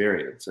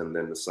experience, and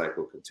then the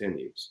cycle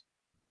continues.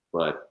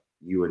 But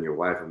you and your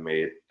wife have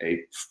made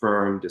a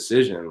firm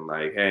decision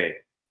like, hey,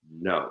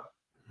 no,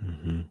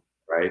 Mhm.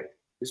 right?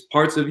 It's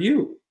parts of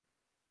you.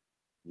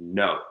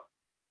 No,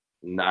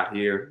 not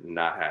here,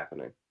 not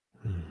happening.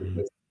 Mhm.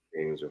 Because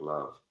things are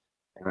love.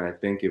 And I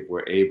think if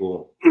we're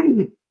able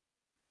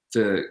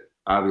to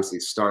obviously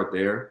start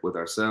there with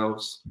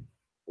ourselves,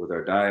 with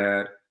our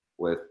dyad,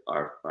 with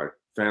our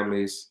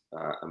families,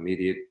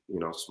 immediate,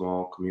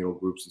 small communal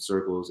groups and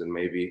circles, and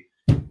maybe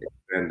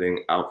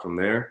expanding out from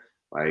there.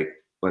 Like,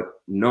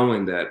 but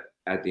knowing that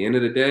at the end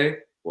of the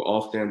day, we're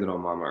all standing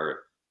on Mama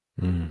Earth,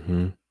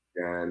 Mhm.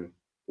 and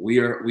we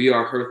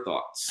are her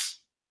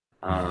thoughts.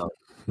 Um,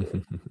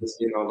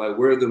 like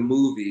we're the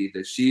movie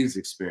that she's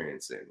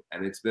experiencing,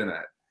 and it's been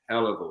a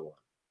hell of a one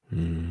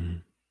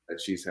Mhm. that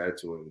she's had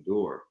to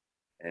endure,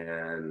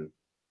 and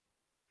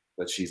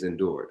but she's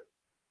endured,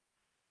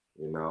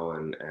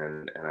 and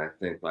I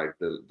think like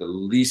the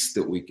least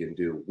that we can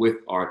do with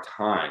our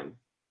time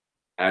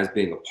as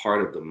being a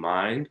part of the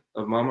mind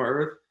of Mama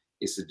Earth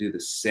is to do the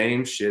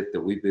same shit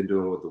that we've been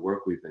doing with the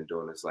work we've been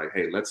doing. It's like,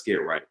 hey, let's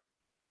get right.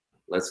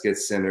 Let's get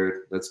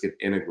centered, let's get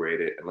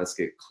integrated, and let's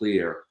get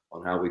clear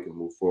on how we can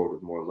move forward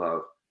with more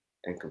love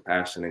and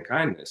compassion and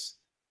kindness.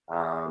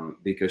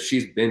 Because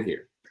she's been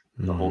here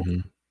the whole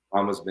Mhm.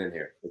 Mama's been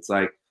here. It's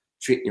like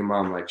treating your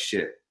mom like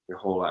shit your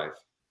whole life.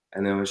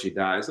 And then when she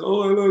dies,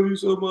 oh, I love you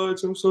so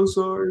much. I'm so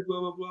sorry, blah,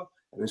 blah, blah.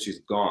 And then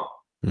she's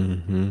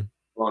Mhm.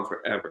 gone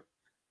forever.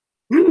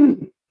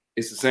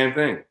 It's the same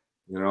thing,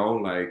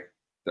 like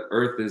the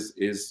earth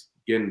is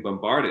getting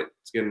bombarded,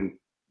 it's getting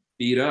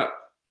beat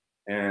up.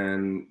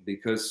 And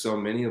because so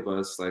many of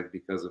us, like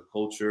because of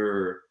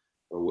culture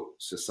or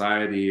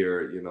society,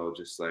 or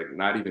just like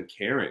not even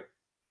caring,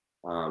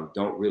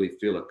 don't really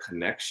feel a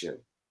connection.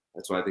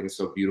 That's why I think it's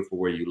so beautiful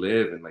where you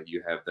live, and like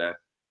you have that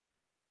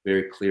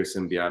very clear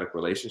symbiotic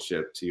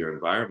relationship to your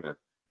environment.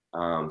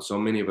 So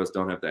many of us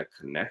don't have that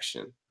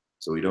connection,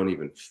 so we don't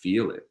even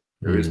feel it.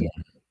 There is no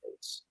Mhm.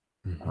 difference.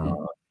 Mhm.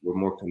 uh, we're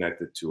more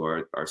connected to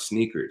our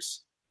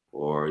sneakers,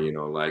 or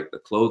like the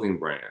clothing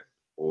brand,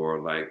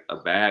 or like a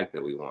bag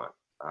that we want,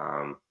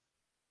 um,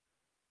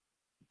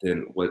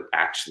 than what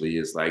actually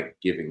is like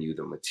giving you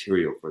the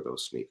material for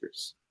those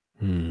sneakers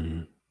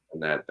Mhm.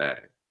 and that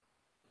bag.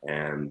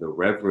 And the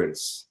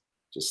reverence,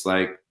 just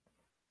like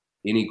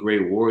any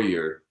great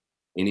warrior,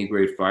 any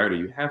great fighter,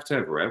 you have to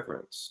have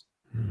reverence.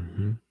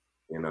 Mhm.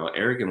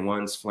 Arrogant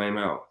ones flame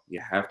out. You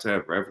have to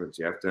have reverence,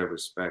 you have to have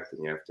respect,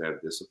 and you have to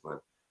have discipline.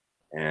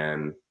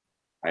 And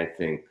I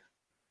think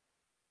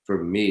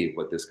for me,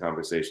 what this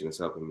conversation is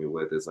helping me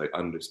with is like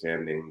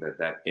understanding that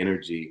that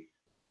energy,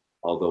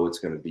 although it's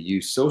going to be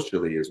used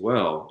socially as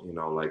well,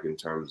 like in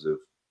terms of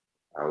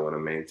I want to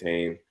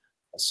maintain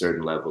a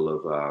certain level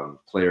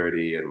of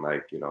clarity, and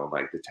like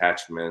like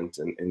detachment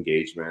and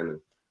engagement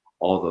and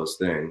all those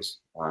things.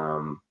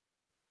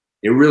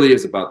 It really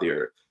is about the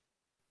earth.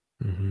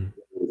 Mhm.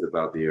 It is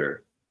about the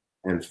earth,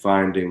 and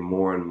finding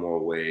more and more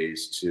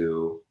ways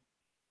to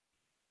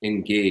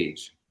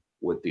engage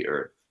with the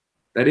earth.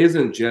 That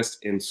isn't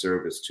just in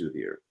service to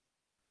the earth,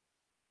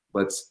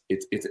 but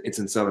it's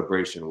in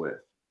celebration with.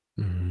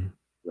 Mhm.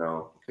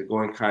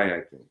 Going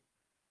kayaking,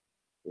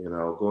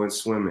 going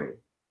swimming,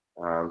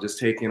 just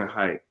taking a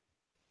hike,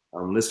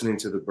 listening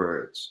to the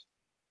birds,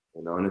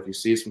 and if you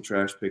see some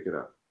trash, pick it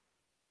up.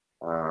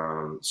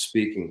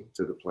 Speaking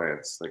to the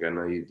plants, like I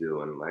know you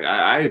do, and like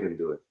I even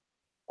do it.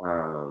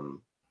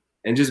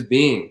 And just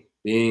being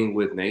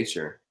with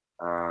nature,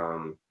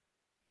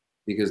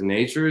 because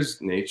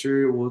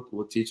nature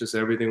will teach us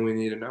everything we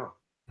need to know.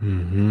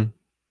 Mhm.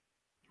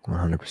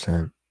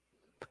 100%.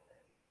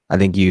 I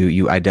think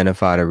you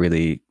identified a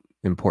really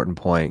important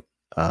point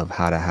of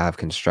how to have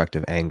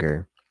constructive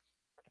anger.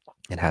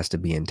 It has to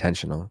be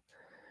intentional,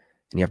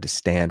 and you have to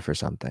stand for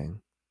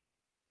something.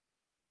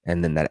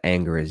 And then that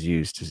anger is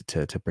used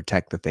to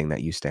protect the thing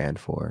that you stand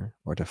for,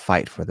 or to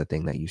fight for the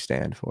thing that you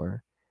stand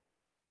for.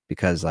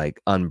 Because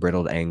like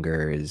unbridled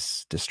anger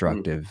is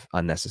destructive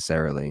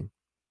unnecessarily,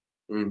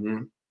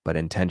 Mm-hmm. but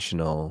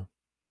intentional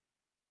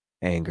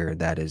anger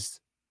that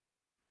is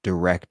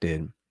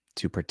directed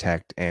to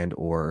protect and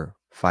or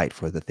fight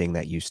for the thing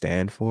that you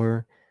stand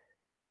for,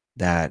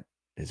 that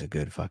is a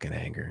good fucking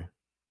anger.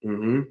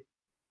 Mm-hmm.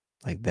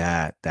 Like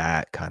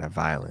that kind of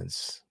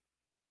violence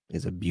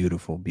is a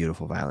beautiful,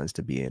 beautiful violence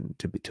to be in,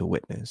 to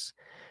witness.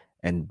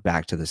 And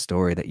back to the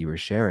story that you were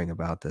sharing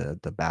about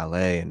the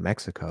ballet in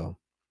Mexico,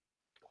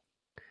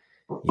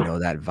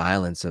 that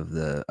violence of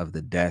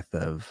the death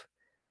of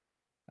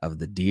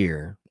the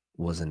deer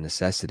was a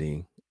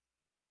necessity,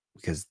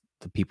 because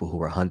the people who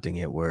were hunting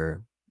it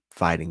were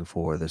fighting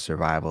for the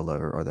survival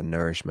or the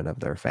nourishment of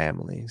their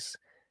families,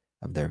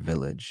 of their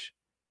village.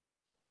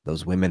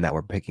 Those women that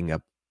were picking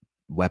up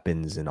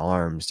weapons and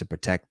arms to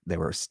protect, they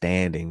were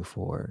standing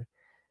for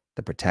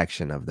the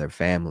protection of their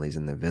families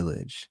in the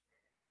village.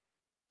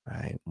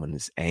 right? When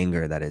it's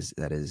anger that is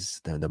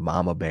the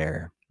mama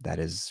bear that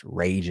is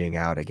raging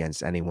out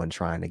against anyone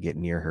trying to get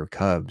near her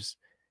cubs,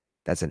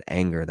 that's an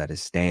anger that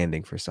is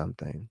standing for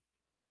something,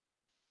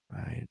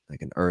 right?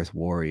 Like an earth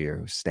warrior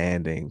who's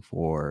standing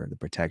for the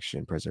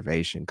protection,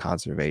 preservation,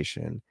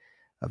 conservation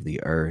of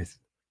the earth.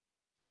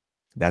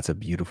 That's a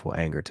beautiful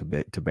anger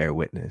to bear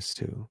witness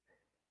to.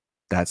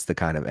 That's the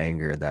kind of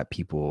anger that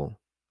people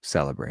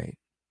celebrate,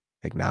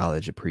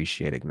 acknowledge,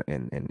 appreciate,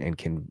 and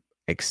can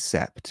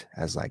accept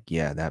as like,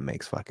 yeah, that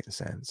makes fucking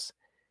sense.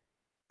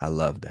 I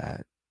love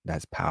that.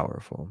 That's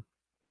powerful.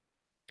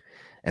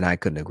 And I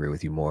couldn't agree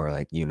with you more.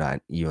 Like you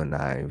and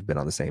I have been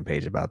on the same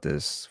page about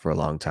this for a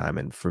long time.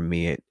 And for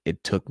me,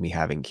 it took me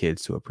having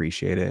kids to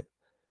appreciate it.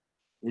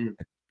 Mm,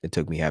 It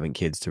took me having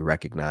kids to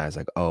recognize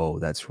like, oh,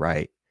 that's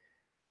right.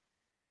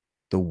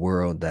 The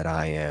world that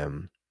I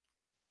am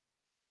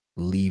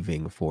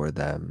leaving for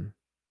them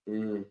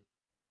mm,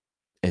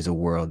 is a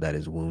world that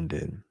is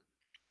wounded.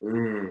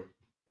 mm,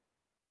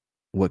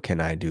 What can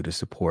I do to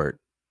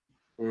support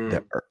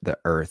mm, the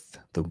earth,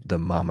 the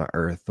mama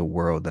earth, the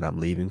world that I'm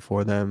leaving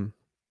for them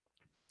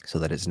so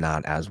that it's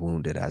not as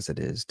wounded as it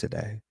is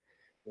today?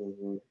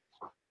 mhm,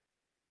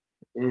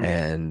 mm,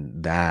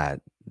 And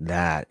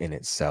that in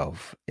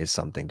itself is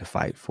something to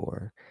fight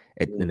for.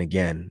 mm, And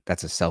again,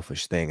 that's a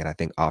selfish thing, and I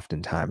think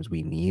oftentimes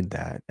we need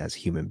that as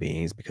human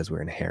beings because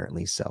we're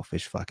inherently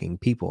selfish fucking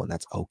people, and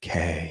that's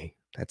okay.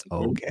 That's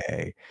mhm,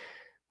 okay.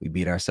 We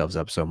beat ourselves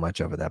up so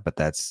much over that, but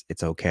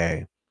it's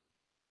okay,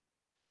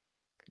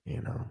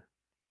 you know?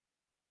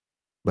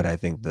 But I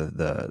think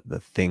the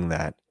thing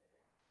that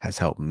has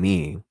helped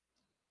me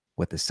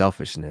with the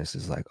selfishness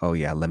is like, oh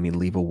yeah, let me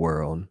leave a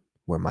world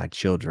where my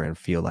children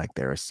feel like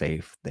they're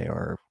safe, they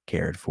are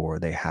cared for,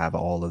 they have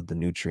all of the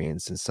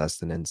nutrients and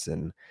sustenance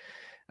and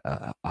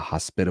a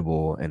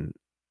hospitable and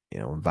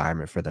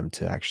environment for them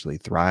to actually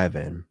thrive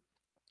in.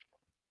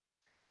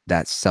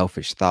 That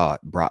selfish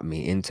thought brought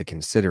me into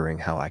considering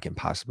how I can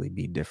possibly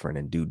be different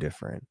and do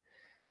different.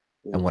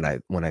 And when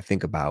mhm, I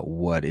think about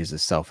what is a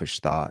selfish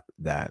thought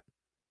that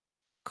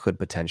could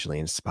potentially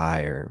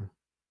inspire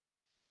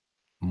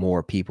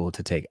more people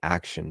to take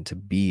action to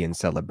be in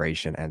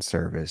celebration and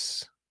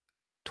service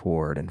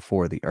toward and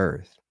for the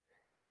earth,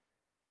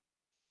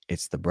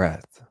 it's the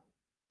breath.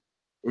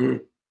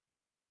 mm.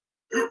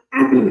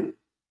 Mm.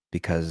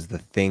 Because the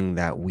thing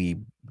that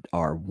we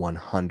are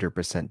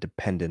 100%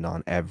 dependent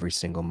on every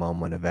single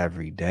moment of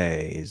every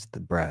day is the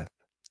breath.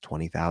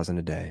 20,000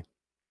 a day.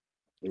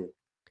 Mm,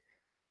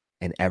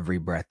 And every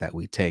breath that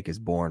we take is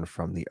born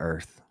from the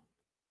earth.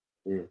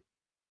 mm,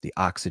 The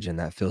oxygen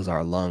that fills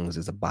our lungs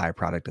is a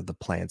byproduct of the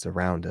plants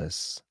around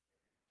us.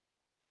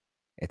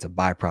 It's a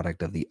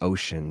byproduct of the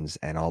oceans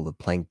and all the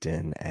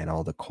plankton and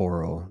all the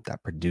coral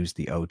that produce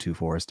the O2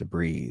 for us to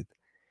breathe.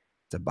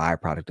 It's a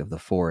byproduct of the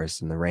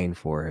forest and the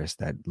rainforest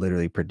that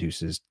literally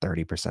produces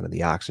 30% of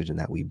the oxygen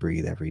that we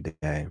breathe every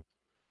day.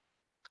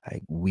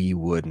 Like we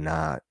would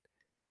not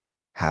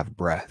have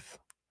breath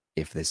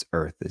if this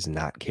earth is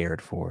not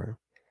cared for.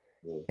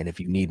 mm, And if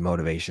you need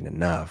motivation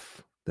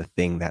enough, the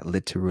thing that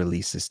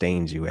literally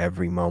sustains you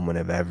every moment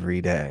of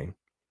every day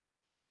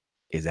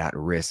is at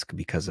risk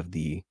because of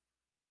the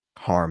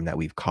harm that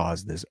we've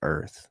caused this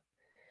earth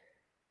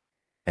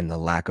and the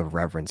lack of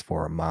reverence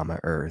for a mama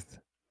earth.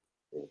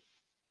 mm,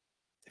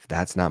 If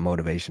that's not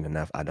motivation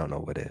enough, I don't know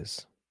what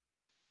is.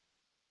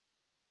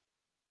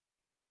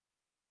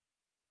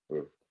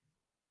 mm.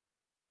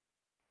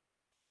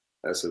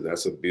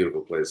 That's a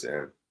beautiful place to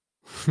end.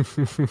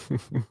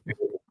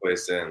 Beautiful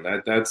place to end.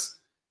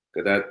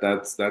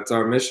 That's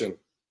our mission.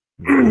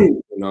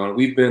 Mhm, And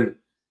we've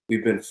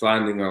been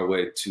finding our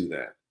way to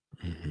that.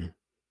 mhm,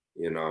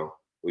 You know,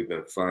 we've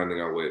been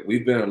finding our way.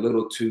 We've been a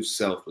little too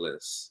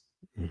selfless,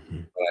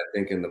 mhm, but I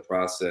think in the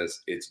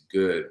process, it's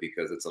good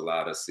because it's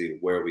allowed us to see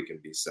where we can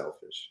be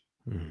selfish,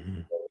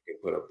 mhm, where we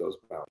can put up those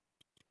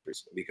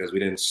boundaries because we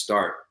didn't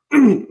start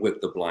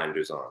with the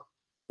blinders on.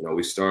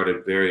 We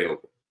started very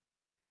open.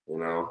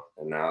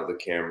 And now the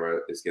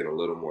camera is getting a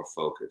little more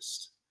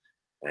focused.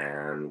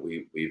 And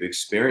we've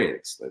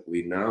experienced, like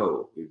we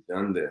know, we've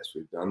done this,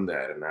 we've done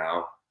that, and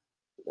now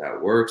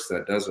that works,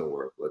 that doesn't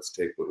work. Let's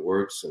take what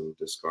works and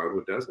discard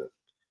what doesn't.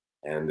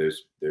 And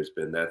there's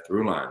been that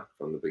through line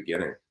from the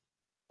beginning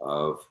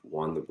of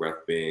one, the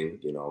breath being,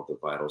 the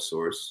vital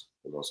source,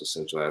 the most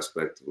essential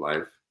aspect of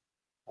life.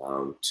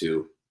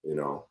 Two,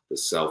 the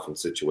self and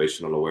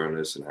situational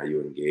awareness and how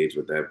you engage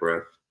with that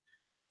breath.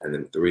 And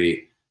then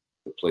three,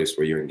 the place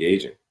where you're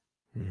engaging.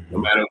 No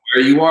mhm, matter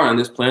where you are on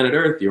this planet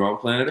Earth, you're on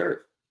planet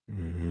Earth.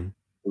 mhm,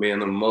 I mean,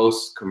 the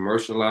most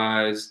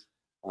commercialized,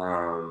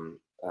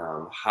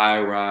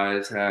 high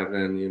rise,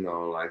 having,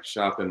 like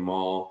shopping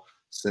mall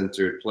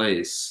centered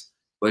place,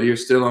 but you're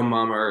still on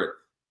Mama Earth.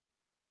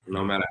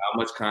 No matter how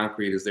much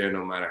concrete is there,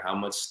 no matter how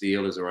much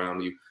steel is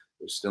around you,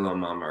 you're still on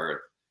Mama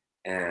Earth.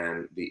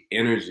 And the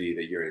energy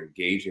that you're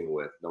engaging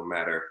with, no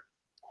matter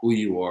who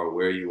you are,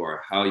 where you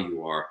are, how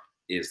you are,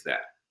 is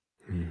that.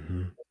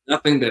 mhm,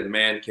 Nothing that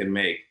man can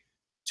make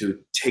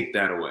to take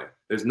that away.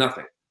 There's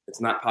nothing.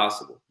 It's not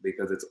possible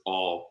because it's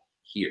all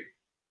here.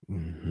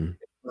 mhm.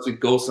 Once we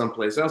go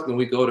someplace else, then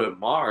we go to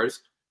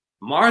Mars.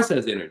 Mars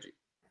has energy,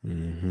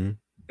 Mhm.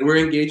 and we're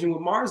engaging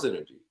with Mars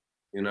energy.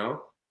 You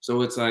know,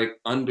 so it's like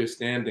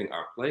understanding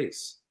our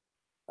place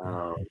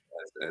um, Mhm.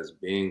 as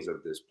beings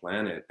of this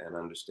planet and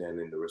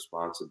understanding the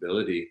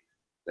responsibility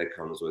that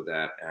comes with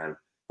that. And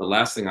the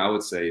last thing I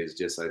would say is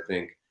just I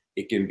think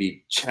it can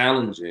be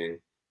challenging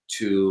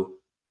to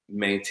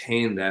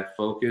maintain that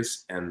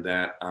focus and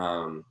that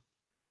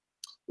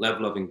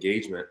level of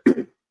engagement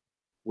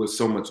with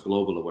so much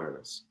global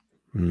awareness.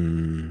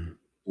 Mm.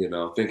 You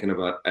know, thinking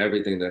about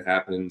everything that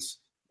happens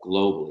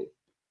globally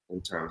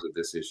in terms of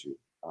this issue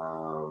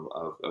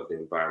of the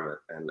environment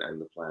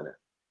and the planet.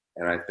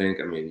 And I think,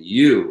 I mean,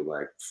 you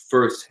like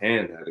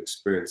firsthand have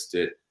experienced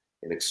it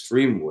in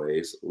extreme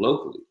ways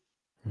locally,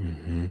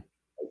 Mhm.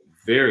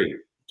 very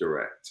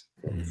direct,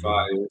 from Mhm.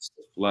 fires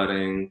to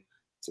flooding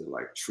to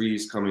like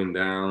trees coming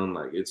down.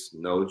 Like it's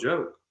no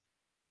joke.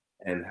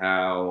 And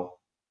how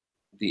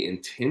the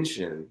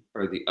intention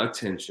or the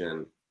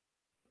attention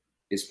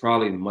is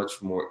probably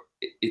much more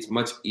it's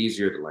much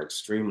easier to like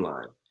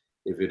streamline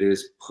if it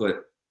is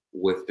put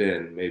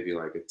within maybe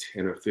like a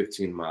 10 or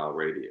 15-mile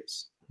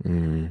radius.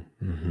 Mm.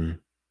 Mhm.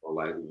 Or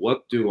like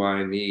what do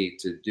I need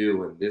to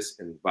do in this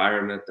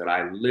environment that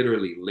I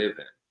literally live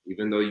in?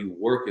 Even though you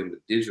work in the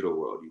digital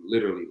world, you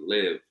literally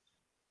live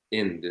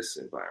in this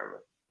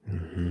environment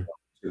Mhm.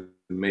 to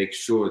make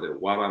sure that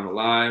while I'm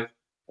alive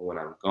and when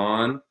I'm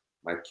gone,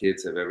 my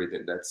kids have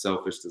everything that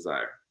selfish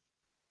desire,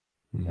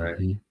 right?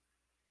 Mhm.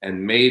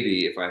 And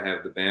maybe if I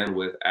have the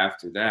bandwidth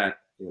after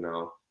that, you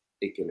know,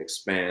 it can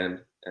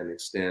expand and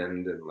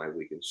extend and like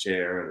we can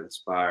share and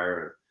inspire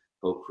and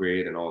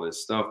co-create and all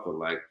this stuff. But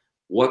like,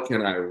 what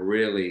can I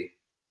really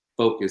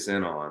focus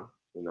in on,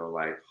 you know,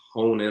 like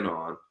hone in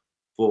on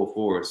full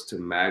force to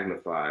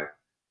magnify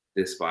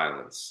this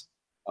violence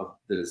of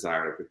the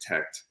desire to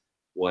protect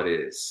what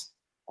is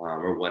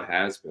or what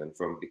has been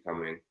from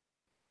becoming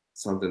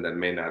something that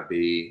may not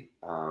be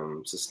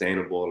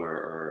sustainable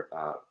or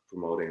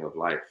promoting of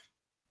life.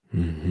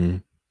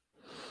 Mhm.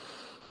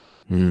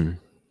 Mm.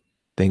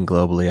 Think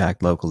globally,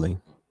 act locally.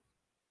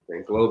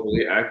 Think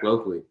globally, act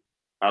locally.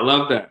 I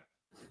love that.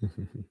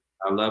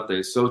 I love that.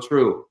 It's so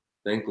true.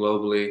 Think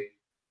globally,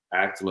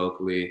 act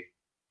locally,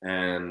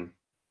 and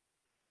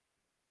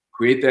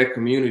create that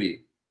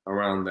community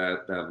around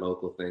that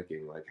local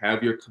thinking. Like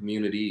have your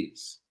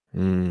communities,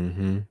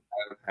 Mhm.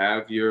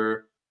 have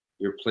your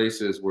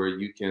places where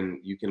you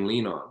can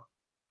lean on,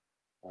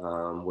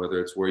 whether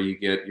it's where you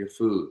get your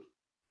food,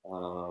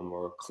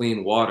 or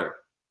clean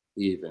water,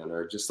 even,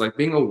 or just like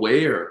being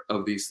aware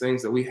of these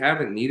things that we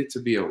haven't needed to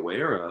be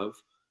aware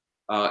of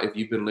if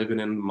you've been living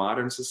in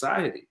modern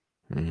society.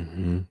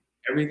 Mhm.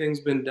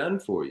 Everything's been done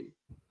for you.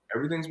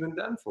 Everything's been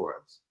done for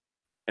us.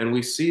 And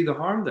we see the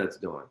harm that's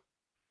doing.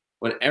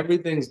 When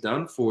everything's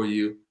done for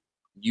you,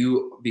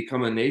 you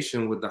become a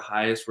nation with the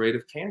highest rate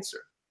of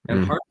cancer and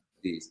Mm. heart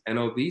disease and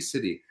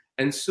obesity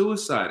and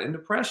suicide and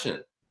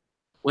depression.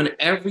 When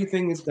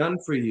everything is done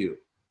for you,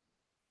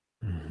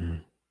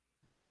 Mhm.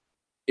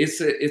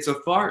 it's a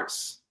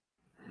farce.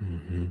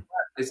 Mhm.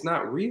 It's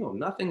not real.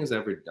 Nothing is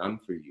ever done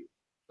for you.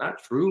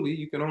 Not truly.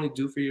 You can only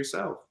do for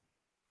yourself.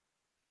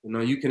 You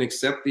know, you can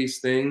accept these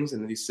things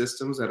and these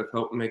systems that have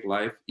helped make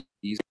life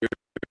easier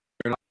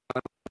in a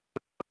lot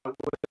of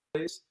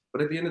ways.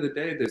 But at the end of the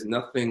day, there's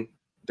nothing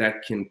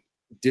that can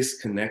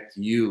disconnect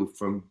you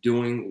from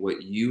doing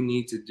what you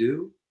need to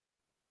do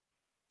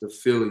to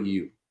fill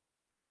you.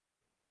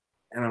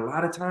 And a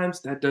lot of times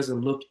that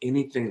doesn't look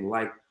anything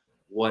like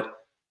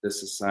what the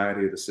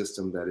society or the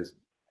system that is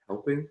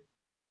helping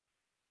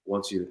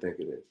wants you to think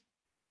it is.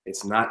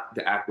 It's not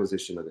the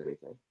acquisition of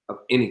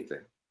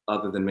anything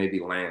other than maybe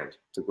land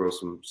to grow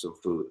some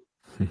food.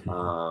 It's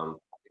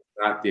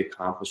not the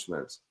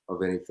accomplishments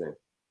of anything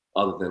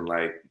other than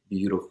like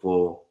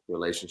beautiful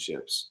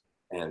relationships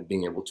and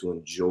being able to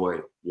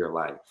enjoy your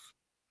life.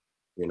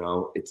 You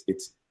know,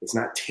 it's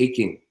not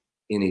taking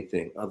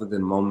anything other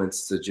than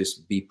moments to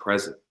just be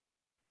present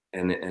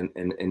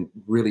and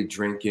really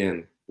drink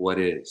in what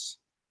is.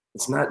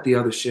 It's not the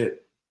other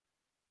shit.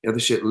 The other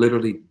shit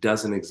literally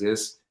doesn't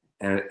exist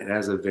and it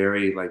has a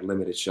very like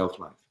limited shelf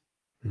life.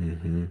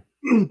 Mhm.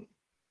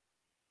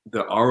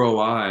 The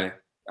ROI,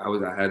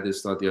 I had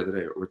this thought the other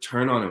day.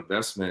 Return on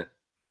investment.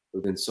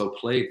 We've been so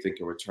plagued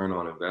thinking return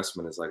on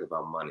investment is like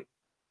about money,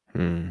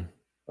 Mm.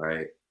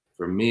 right?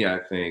 For me, I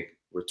think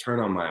return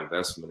on my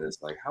investment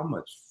is like how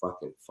much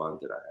fucking fun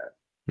did I have?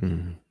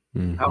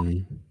 Mm. How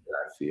Mhm. did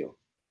I feel?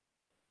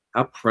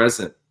 How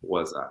present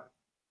was I?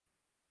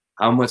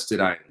 How much did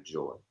I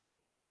enjoy?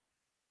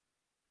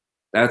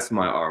 That's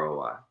my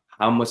ROI.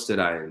 How much did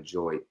I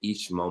enjoy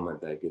each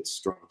moment that gets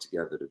strung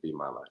together to be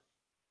my life?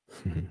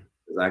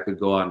 Because I could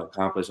go out and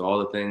accomplish all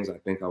the things I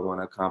think I want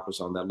to accomplish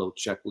on that little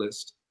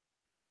checklist.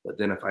 But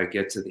then if I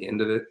get to the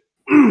end of it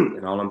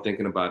and all I'm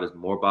thinking about is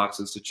more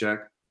boxes to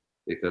check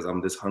because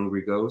I'm this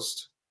hungry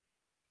ghost,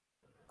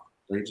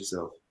 played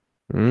yourself.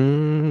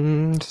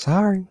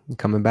 Sorry. I'm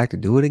coming back to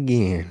do it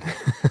again.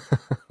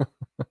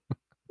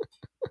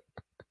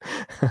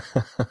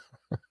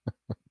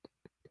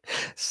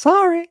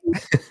 Sorry.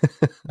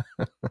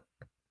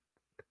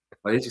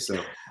 Play it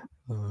yourself.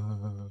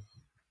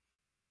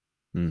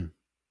 Hmm.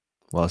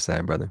 Well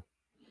said, brother.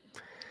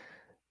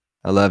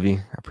 I love you.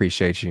 I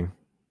appreciate you.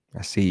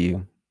 I see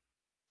you.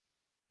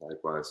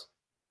 Likewise.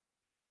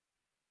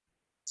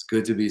 It's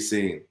good to be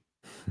seen.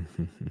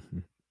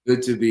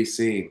 Good to be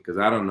seen because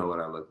I don't know what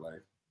I look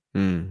like.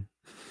 Mm.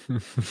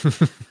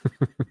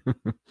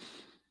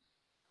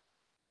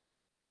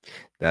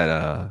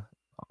 That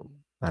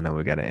I know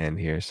we got to end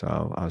here,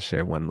 so I'll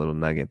share one little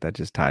nugget that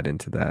just tied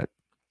into that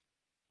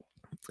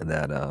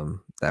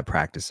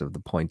practice of the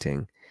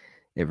pointing.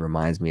 It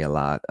reminds me a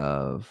lot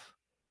of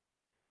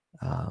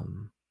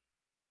um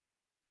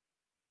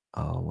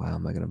oh wow,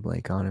 am I gonna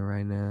blank on it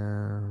right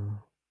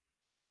now?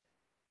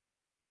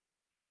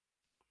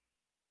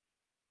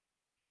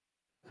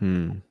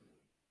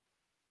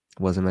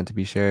 Wasn't meant to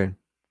be shared.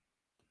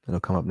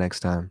 It'll come up next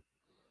time.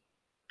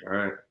 All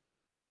right.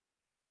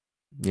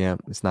 Yeah,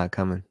 it's not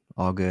coming.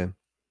 All good.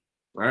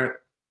 All right.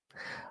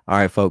 All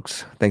right,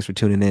 folks. Thanks for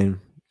tuning in.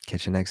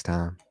 Catch you next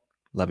time.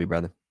 Love you,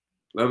 brother.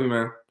 Love you,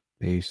 man.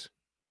 Peace.